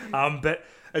 But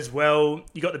as well,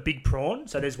 you got the big prawn.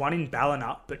 So there's one in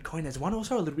Ballina, but there's one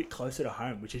also a little bit closer to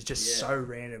home, which is just so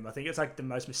random. I think it's the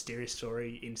most mysterious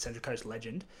story in Central Coast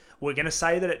legend. We're going to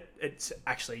say that it's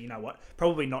actually, you know what,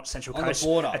 probably not Central Coast. On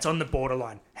the border. It's on the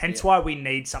borderline. Hence why we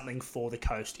need something for the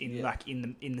coast in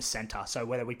the centre. So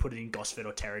whether we put it in Gosford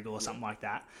or Terrigal or something like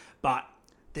that. But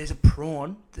there's a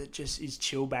prawn that just is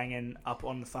chill banging up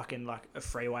on the fucking a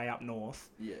freeway up north.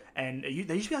 Yeah. And there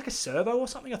used to be a servo or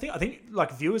something. I think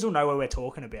viewers will know where we're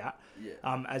talking about.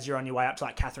 Yeah. As you're on your way up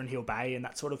to Catherine Hill Bay and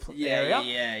that sort of area.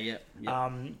 Yeah.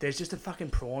 There's just a fucking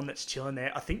prawn that's chilling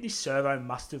there. I think this servo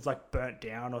must have burnt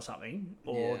down or something,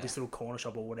 or this little corner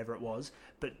shop or whatever it was.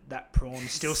 But that prawn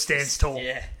still stands tall.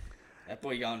 Yeah. That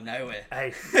boy going nowhere.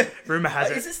 Hey, rumour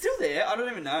has it. Is it still there? I don't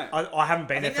even know. I haven't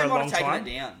been there for a long time.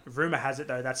 It down. Rumour has it,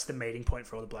 though, that's the meeting point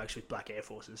for all the blokes with black Air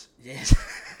Forces. Yeah.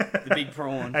 The big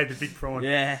prawn. Hey, the big prawn.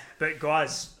 Yeah. But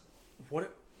guys,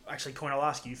 actually, Coin, I'll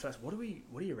ask you first. What do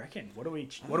you reckon? What do we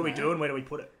do and where do we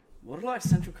put it? What are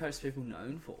Central Coast people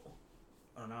known for?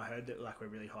 I don't know. I heard that we're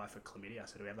really high for chlamydia,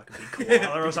 so do we have a big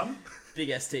koala or something? Big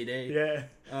STD. Yeah.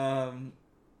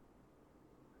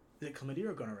 Is it chlamydia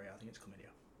or gonorrhea? I think it's chlamydia.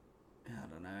 I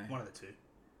don't know. One of the two.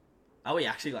 Are we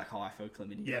actually high for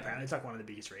chlamydia? Yeah, apparently it's one of the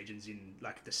biggest regions in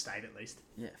the state at least.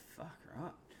 Yeah, fuck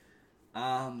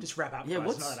right. Just wrap up. Yeah,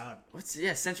 guys. It's not that hard. What's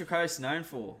Central Coast known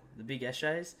for? The big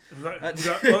eshays? Big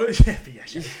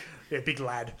eshay. Yeah, big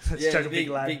lad. Let's yeah, a big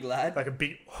lad. Big lad.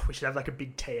 We should have a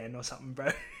big TN or something,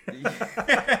 bro.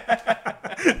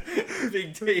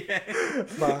 Big TN.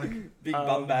 Fuck. Big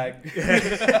bum bag.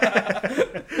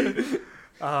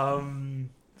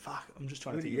 Fuck, I'm just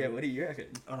trying to think. Yeah, what do you reckon?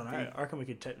 I don't know. I reckon we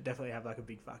could definitely have a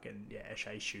big fucking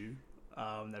eshay shoe.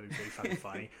 That'd be pretty fucking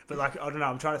funny. But I don't know.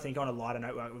 I'm trying to think on a lighter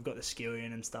note. We've got the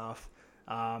skillion and stuff.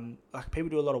 People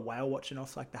do a lot of whale watching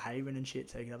off the Haven and shit.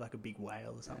 So you can have a big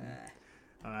whale or something.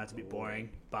 I don't know. It's a bit boring,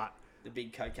 but the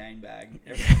big cocaine bag.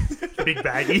 The big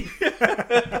baggie.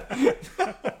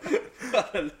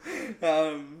 Fuck.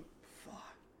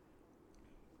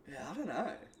 Yeah, I don't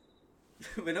know.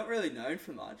 We're not really known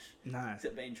for much. No.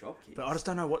 Except being drop kicks. But I just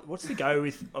don't know what's the go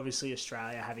with, obviously,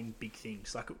 Australia having big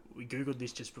things. We Googled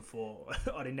this just before.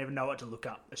 I didn't even know what to look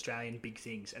up, Australian big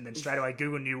things. And then straight away,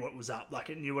 Google knew what was up.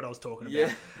 It knew what I was talking about.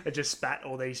 Yeah. It just spat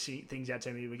all these things out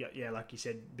to me. We got, like you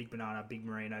said, big banana, big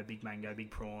merino, big mango, big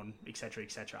prawn, etc.,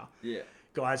 etc. Yeah.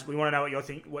 Guys, we want to know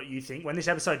what you think. When this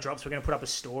episode drops, we're going to put up a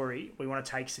story. We want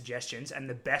to take suggestions, and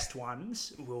the best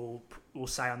ones we'll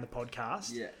say on the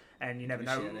podcast. Yeah. And you never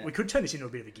know. We could turn this into a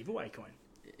bit of a giveaway, Coin.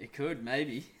 It could,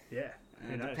 maybe. Yeah.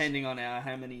 Depending on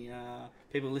how many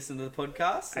people listen to the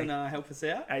podcast and help us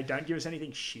out. Hey, don't give us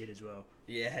anything shit as well.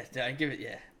 Yeah, don't give it.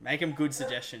 Yeah, make them good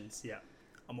suggestions. Yeah,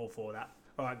 I'm all for that.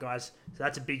 All right, guys. So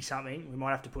that's a big something. We might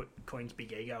have to put Coin's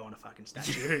big ego on a fucking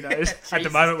statue. Who knows? At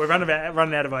the moment, we're running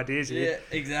out of ideas here. Yeah,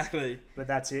 exactly. But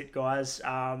that's it, guys.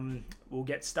 We'll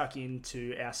get stuck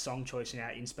into our song choice and our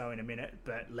inspo in a minute.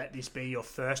 But let this be your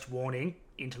first warning.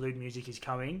 Interlude music is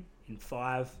coming in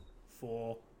 5,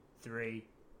 4, 3,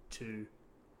 2,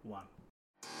 1.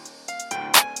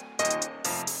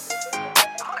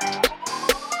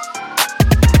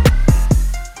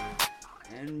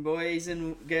 And boys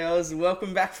and girls,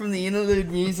 welcome back from the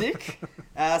interlude music.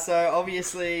 So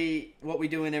obviously, what we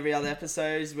do in every other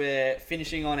episode is we're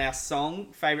finishing on our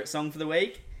favourite song for the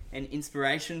week and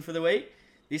inspiration for the week.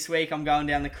 This week, I'm going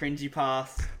down the cringy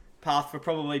path for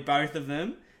probably both of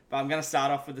them. But I'm going to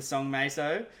start off with the song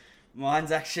Meso.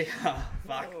 Mine's actually, fuck,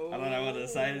 I don't know what to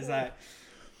say to say.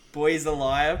 Boy's a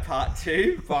Liar Part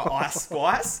 2 by Ice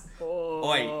Spice.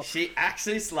 Oi, she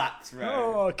actually slaps, bro.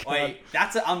 Oh, God. Oi,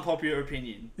 that's an unpopular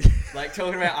opinion. Like,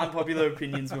 talking about unpopular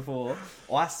opinions before,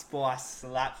 Ice Spice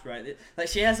slaps, bro. Like,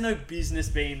 she has no business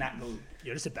being that good.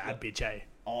 You're just a bad bitch, eh?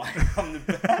 Oh, I'm the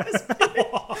baddest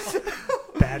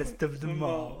bitch. Baddest of them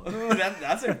all.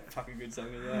 That's a fucking good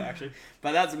song as well, actually.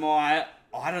 But that's my,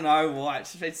 I don't know why,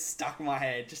 it's just been stuck in my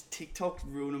head. Just TikTok's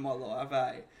ruining my life,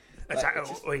 eh?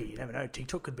 You never know.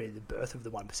 TikTok could be the birth of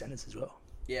the 1%ers as well.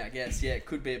 Yeah, I guess. Yeah, it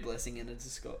could be a blessing and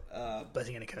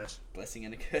Blessing and a curse. Blessing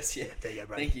and a curse. Yeah. There you go,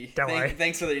 bro. Thank you. Don't worry.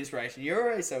 Thanks for the inspiration. You're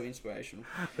always so inspirational.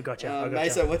 I got you.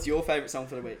 Mesa, what's your favourite song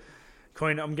for the week?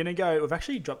 Coin, I'm going to go... We've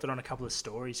actually dropped it on a couple of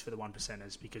stories for the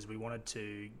 1%ers because we wanted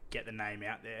to get the name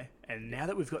out there. And now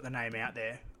that we've got the name out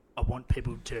there, I want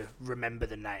people to remember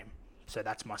the name. So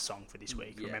that's my song for this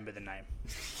week. Yeah. Remember the name.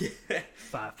 Yeah.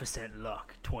 5%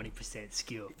 luck, 20%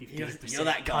 skill, 50% you're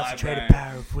that guy, concentrated bro.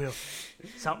 power of will.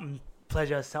 Something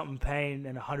pleasure, something pain,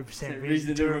 and 100%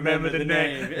 reason to remember the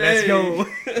name. Let's go.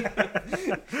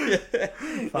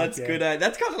 That's good.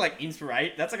 That's kind of like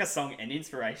inspiration. That's like a song and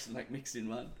inspiration like mixed in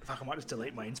one. Fuck, I might just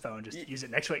delete my inspo and just use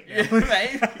it next week. Yeah,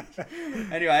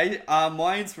 maybe. Anyway,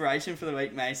 my inspiration for the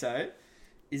week, Meso,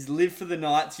 is live for the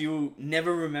nights you'll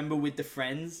never remember with the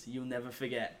friends you'll never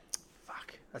forget.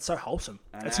 Fuck, that's so wholesome.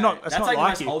 That's not like like the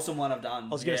most you. wholesome one I've done. I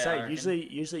was gonna say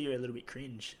usually you're a little bit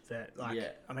cringe. That like Yeah.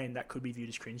 I mean that could be viewed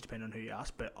as cringe depending on who you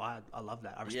ask, but I love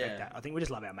that. I respect that. I think we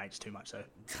just love our mates too much. So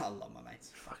I love my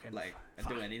mates. fucking Like I'd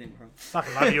do anything for them.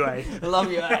 fucking love you, eh? I love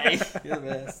you, eh? You're the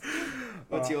best.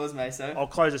 What's yours, Meso? I'll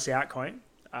close us out, Coin.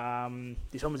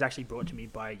 This one was actually brought to me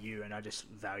by you, and I just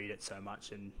valued it so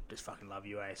much and just fucking love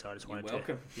you, eh? So I just wanted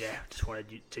just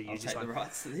wanted you to use this one. I'll take the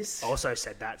rights to this. I also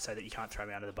said that so that you can't throw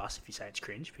me under the bus if you say it's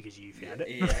cringe because you found it.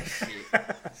 Yeah,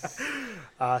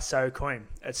 shit. So, Coin,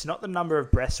 it's not the number of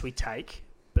breaths we take,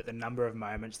 but the number of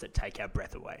moments that take our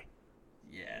breath away.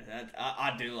 Yeah,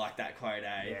 I do like that quote,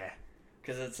 eh? Yeah.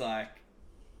 Because it's like,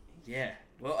 yeah.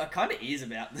 Well, it kind of is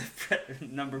about the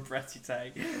number of breaths you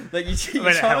take. Like, you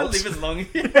try to live as long.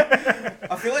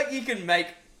 I feel like you can make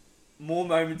more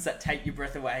moments that take your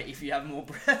breath away if you have more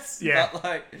breaths. Yeah. But,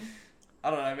 like,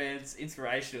 I don't know, man. It's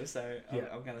inspirational. So, yeah.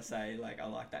 I'm going to say, like, I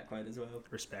like that quote as well.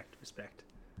 Respect.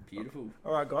 Beautiful.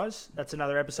 All right, guys. That's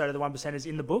another episode of the 1%ers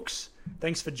in the books.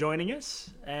 Thanks for joining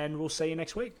us, and we'll see you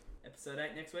next week. Episode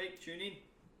 8 next week. Tune in.